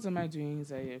 what am I doing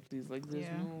inside here, please? Like there's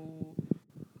Yeah. no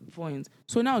point.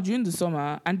 So now during the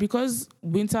summer, and because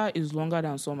winter is longer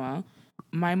than summer,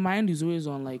 my mind is always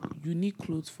on like unique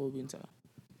clothes for winter.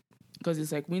 Because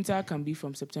it's like winter can be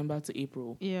from September to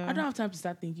April. Yeah. I don't have time to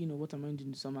start thinking of what I'm going to do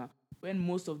in the summer when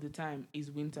most of the time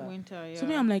is winter. Winter, yeah. So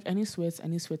me, I'm like, I need sweats, I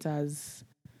need sweaters,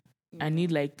 I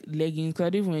need like leggings. Because I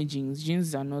don't even wear jeans.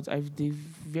 Jeans are not. Feel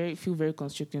very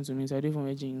constricting to me, so I don't even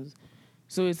wear jeans.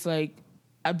 So it's like,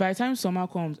 by the time summer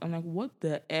comes, I'm like, what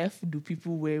the f do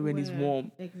people wear when it's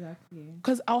warm? Exactly.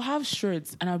 Because I'll have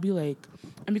shirts and I'll be like,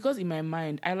 and because in my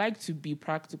mind, I like to be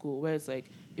practical, where it's like,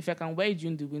 if I can wear it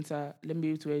during the winter, let me be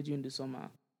able to wear it during the summer.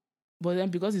 But then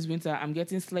because it's winter, I'm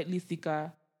getting slightly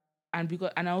thicker,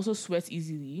 and I also sweat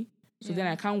easily. So then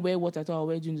I can't wear what I thought I'll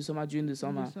wear during the summer.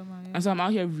 And so I'm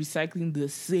out here recycling the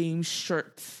same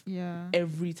shirts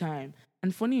every time.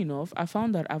 And funny enough, I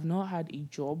found that I've not had a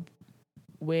job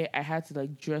where I had to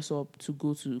like dress up to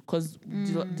go to, because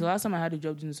the last time I had a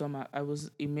job during the summer, I was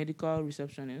a medical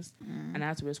receptionist and I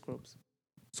had to wear scrubs.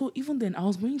 So even then, I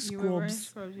was wearing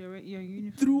scrubs Your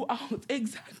uniform. throughout.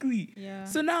 Exactly. Yeah.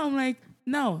 So now I'm like,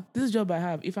 now this job I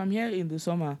have, if I'm here in the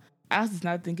summer, I have to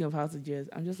start thinking of how to dress.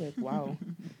 I'm just like, wow,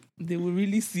 they will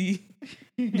really see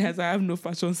that I have no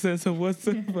fashion sense of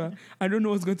whatsoever. I don't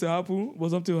know what's going to happen, but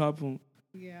something will happen.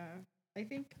 Yeah.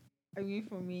 I mean,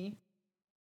 for me,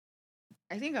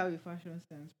 I think I'll be fashion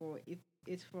sense, but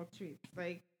it fluctuates.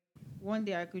 Like one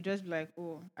day I could just be like,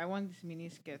 oh, I want this mini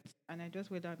skirt, and I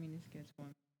just wear that mini skirt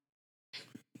on.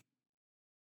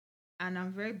 And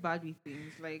I'm very bad with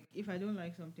things. Like if I don't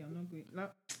like something, I'm not going.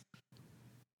 Like,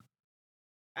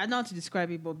 I don't know how to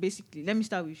describe it, but basically, let me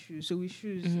start with shoes. So with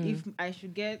shoes, if I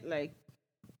should get like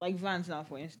Vans now,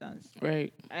 for instance,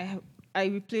 Right. I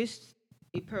replaced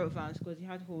a pair of Vans because it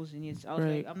had holes in it. I was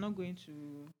Right. like, I'm not going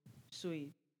to sew it.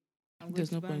 I'm going There's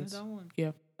to no buy point. another one.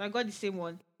 Yeah. So I got the same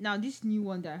one. Now this new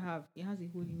one that I have, it has a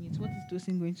hole in it. What is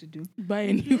Tosin going to do? Buy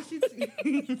a new.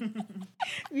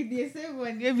 With the same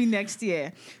one, maybe next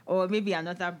year, or maybe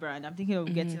another brand. I'm thinking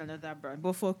of getting another brand.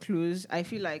 But for clothes, I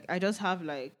feel like I just have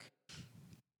like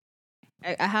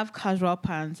I have casual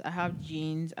pants, I have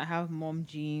jeans, I have mom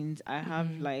jeans, I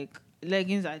have like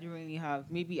leggings I don't really have.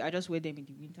 Maybe I just wear them in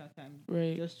the winter time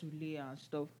Right. just to lay and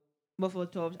stuff. But for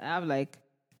tops, I have like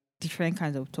different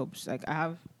kinds of tops. Like I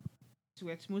have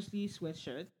mostly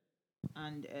sweatshirt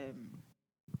and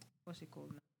what's it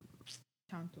called now?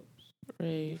 Tank tops,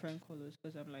 Right. different colors.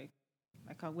 Because I'm like,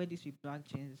 I can wear this with black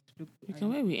jeans. Look, You I can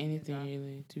wear look with anything together.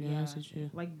 really, to be honest with you.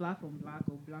 Like black on black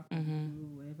or black on Mhm.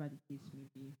 blue, whatever the case may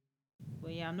be.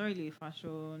 But yeah, I'm not really a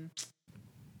fashion.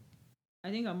 I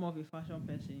think I'm more of a fashion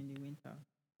person in the winter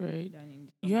Right. than in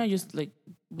the You are summertime. just like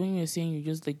when you're saying you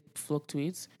just like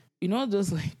fluctuate. You know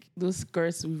those like those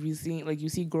skirts we've been seeing, like you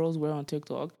see girls wear on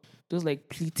TikTok, those like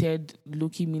pleated,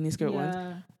 low-key mini skirt ones.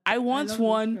 I want love those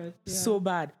one skirts, yeah. so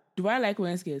bad. Do I like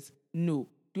wearing skirts? No.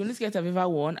 The only skirt I've ever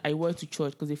worn, I wore it to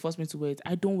church because they forced me to wear it.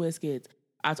 I don't wear skirts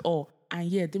at all. And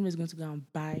yeah, them is going to go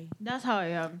and buy That's how I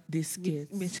am this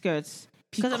skirt with skirts.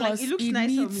 because I'm like, it looks nice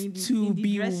on needs me in the- to in the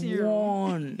be dressing room.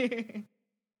 worn.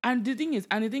 And the thing is,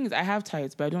 I have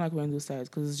tights, but I don't like wearing those tights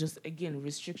because it's just, again,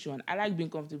 restriction. I like being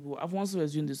comfortable. I've once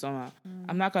was during the summer.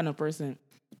 I'm that kind of person.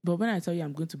 But when I tell you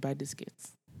I'm going to buy the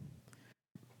skirts,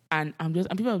 and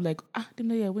people are like, them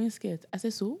know you're wearing skirts. I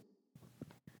said, so?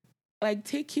 Like,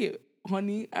 take it,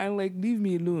 honey, and like, leave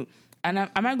me alone. And am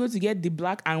I going to get the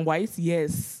black and white?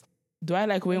 Yes. Do I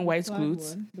like wearing white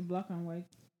clothes? The black and white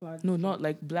flag. No, not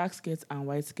like black skirts and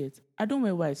white skirts. I don't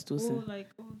wear white, Tosin.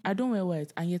 I don't wear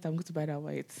white, and yet I'm going to buy that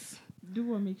white. Do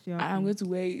what makes you And happy. I'm going to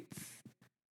wear it.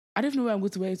 I don't know where I'm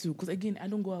going to wear it to, because again, I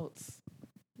don't go out.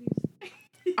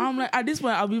 I'm like, at this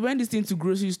point, I'll be wearing this thing to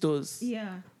grocery stores.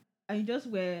 Yeah. And you just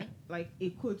wear like a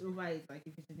coat over it, like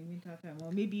if it's in the winter time,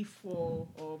 or maybe fall,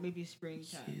 or maybe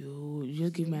springtime. You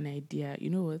just give me an idea. You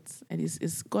know what? And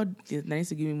it's God that needs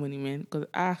to give me money, man.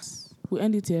 Because we'll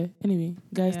end it here. Anyway,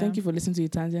 guys, thank you for listening to the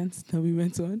tangents that we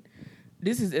went on.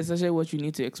 This is essentially what you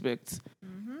need to expect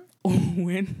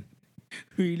when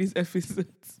we release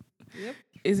episodes. Yep.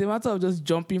 It's a matter of just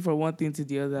jumping from one thing to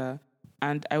the other.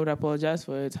 And I would apologize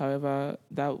for it. However,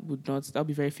 that would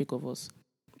be very fake of us.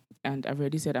 And I've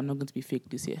already said I'm not going to be fake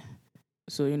this year.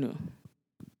 So,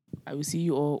 I will see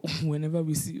you all whenever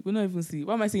we see. We'll not even see.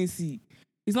 Why am I saying see?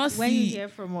 It's not When see. you hear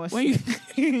from us. When you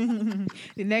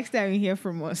The next time you hear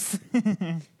from us.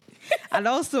 And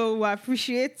also, we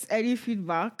appreciate any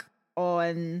feedback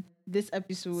on this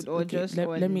episode or Okay, just let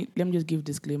on... me just give a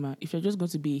disclaimer. If you're just going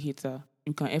to be a hater,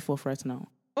 you can F off right now.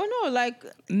 Oh, no, like...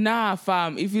 Nah,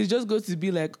 fam. If it's just going to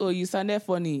be like, oh, you sounded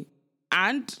funny.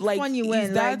 And like, funny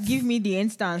when, like, give me the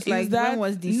instance. Like, when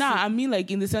was this? Nah, I mean, like,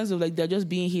 in the sense of like they're just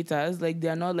being haters. Like,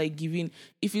 they're not like giving.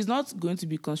 If it's not going to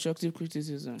be constructive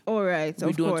criticism, All right,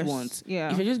 we of don't course. want.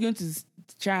 Yeah. If you're just going to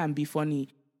try and be funny,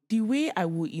 the way I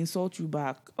will insult you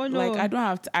back. Oh, no. Like, I don't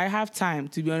have. I have time,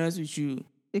 to be honest with you.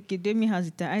 Okay, Demi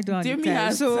has the time. I don't have Demi the time.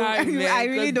 has So time, man, I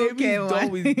really 'cause don't Demi's care.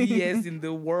 done with BS in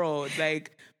the world.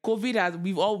 Like,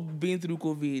 we've all been through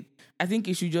COVID. I think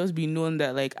it should just be known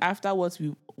that, like, after what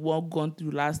we've all gone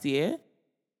through last year,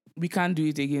 we can't do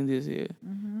it again this year.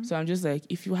 So I'm just like,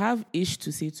 if you have ish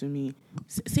to say to me,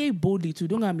 say it boldly too.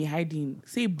 Don't get me hiding.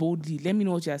 Say it boldly. Let me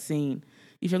know what you're saying.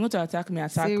 If you're going to attack me,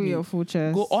 attack Say with me. your full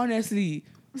chest. Go honestly.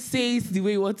 Say it the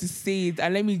way you want to say it,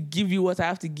 and let me give you what I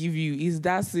have to give you. It's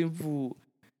that simple.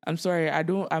 I'm sorry,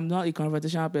 I'm not a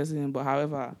confrontational person, but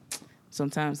however,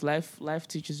 sometimes life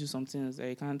teaches you some things that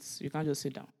you can't just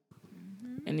sit down.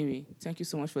 Anyway, thank you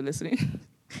so much for listening.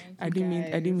 I didn't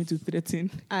mean to threaten.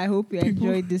 I hope you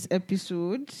enjoyed this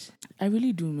episode. I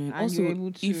really do, man. And Also, you're able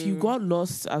if you to- got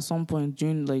lost at some point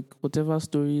during like whatever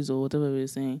stories or whatever we're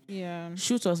saying, Yeah.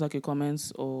 shoot us like a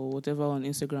comment or whatever on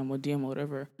Instagram or DM or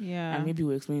whatever. Yeah. And maybe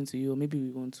we'll explain to you, or maybe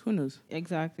we won't. Who knows?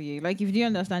 Exactly. Like, if you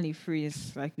understand the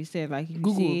phrase, like we said, like if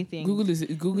you say things, Google there's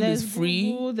is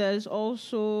free. Google, there's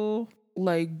also...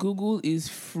 Like, Google is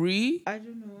free. I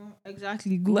don't know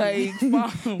exactly. Google. Like,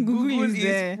 fam, Google is is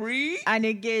there. free. And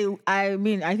again, I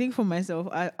mean, I think for myself,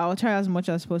 I'll try as much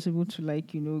as possible to, like,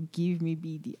 give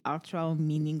maybe the actual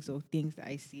meanings of things that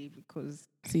I say, because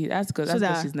See, that's because So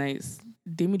that- she's nice.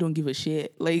 Demi don't give a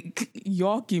shit. Like,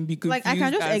 y'all can be confused. like I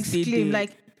can just and stay exclaim, there.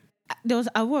 like, there was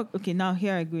at work. Okay, now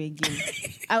here I go again.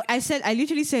 I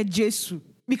literally said Jesus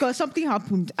because something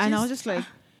happened, and I was just like,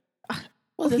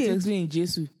 what's that okay. to explain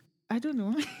Jesus? I don't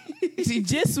know. See,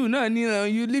 Jesus, no,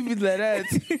 you leave it like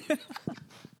that.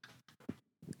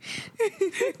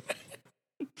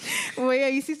 Well, yeah,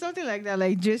 you see something like that,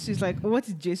 like Jesus, like, what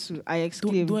is Jesus? I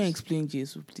exclaimed. Don't explain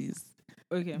Jesus, please.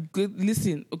 Okay. Good.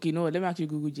 Listen, okay, no, let me actually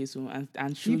Google Jesus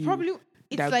and show you. You probably.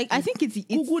 It's that like, I think it's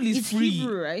Google is it's free.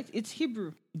 Hebrew, right? It's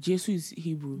Hebrew. Jesus is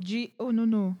Hebrew.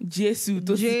 No. Jesus.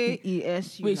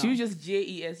 JESU. Wait, now. should we just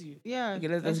JESU? Yeah. Okay,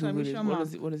 let's Google it. exclamation mark.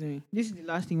 What does it mean? This is the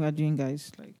last thing we're doing,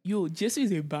 guys. Like, Yo, Jesus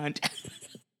is a band.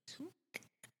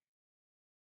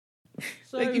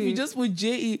 Sorry. Like if you just put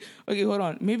J-E, okay, hold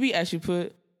on. Maybe I should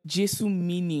put Jesu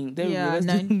meaning. There we go. Let's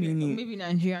do meaning. Maybe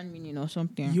Nigerian meaning or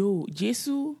something. Yo,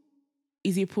 Jesu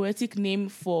is a poetic name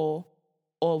for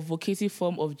or vocative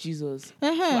form of Jesus.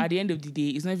 So at the end of the day,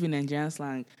 it's not even Nigerian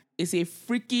slang. It's a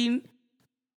freaking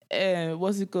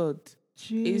what's it called?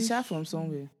 It's shot from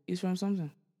somewhere. It's from something.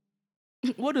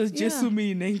 What does Jesu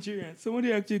mean in Nigerian?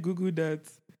 Somebody actually Googled that.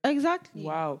 Exactly.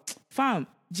 Wow. Fam,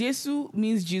 Jesu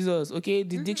means Jesus, okay?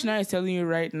 The dictionary is telling you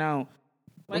right now.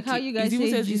 Like okay. how you guys say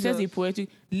Jesus. Jesus. It says a poetic,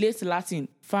 late Latin.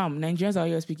 Fam, Nigerians are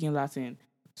here speaking Latin.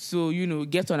 So,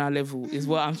 get on our level is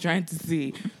what I'm trying to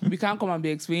say. We can't come and be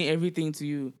explaining everything to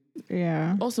you.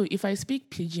 Yeah. Also, if I speak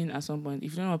Pidgin at some point,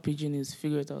 if you don't know what Pidgin is,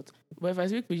 figure it out. But if I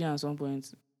speak Pidgin at some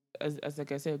point, as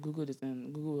like I said, Google this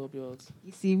and Google will help you out.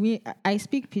 You see, I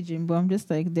speak Pidgin, but I'm just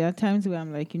like, there are times where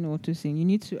I'm like, what to say. You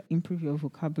need to improve your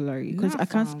vocabulary because I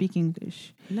can't speak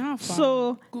English. Nah, fam.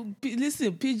 So,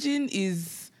 listen, Pidgin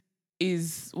is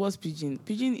what's Pidgin?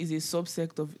 Pidgin is a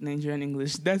subsect of Nigerian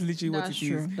English. That's literally what it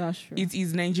is. That's true. It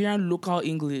is Nigerian local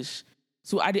English.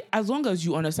 So as long as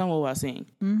you understand what we're saying.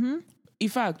 Mm-hmm. In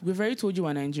fact, we've already told you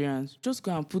we're Nigerians. Just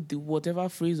go and put the whatever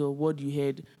phrase or word you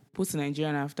heard, put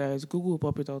Nigerian after it. Google will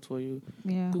pop it out for you.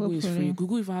 Yeah, Google is free.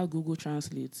 Google even has Google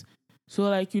Translate.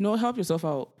 So help yourself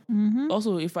out. Mm-hmm.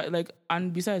 Also, if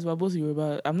and besides, we're both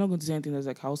Yoruba, I'm not going to say anything that's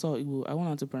like Hausa or Igbo. I want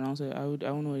her to pronounce it. I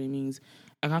don't know what it means.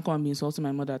 I can't come and be insulting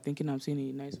my mother thinking I'm saying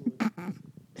a nice word.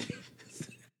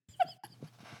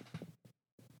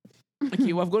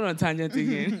 Okay, we've gone on a tangent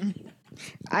again.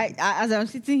 As I'm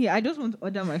sitting here, I just want to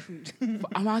order my food.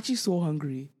 I'm actually so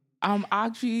hungry.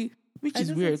 Which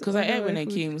is weird because I ate when I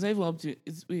came. It's not even up to.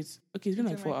 It's been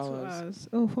like 4 hours.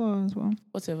 Oh, 4 hours. Wow.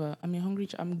 Whatever. I'm hungry.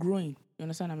 I'm growing. You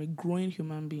understand? I'm a growing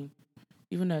human being.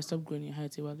 Even though I stopped growing in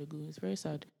height a while ago. It's very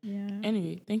sad. Yeah.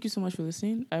 Anyway, thank you so much for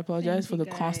listening. I apologize for the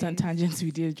constant tangents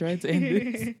we did trying to end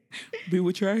this. We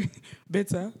will try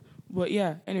better. But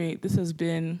yeah, anyway, this has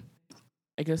been,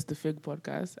 I guess, the Fig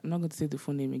Podcast. I'm not going to say the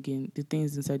full name again. The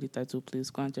things inside the title, please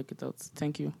go and check it out.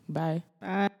 Thank you. Bye.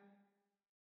 Bye.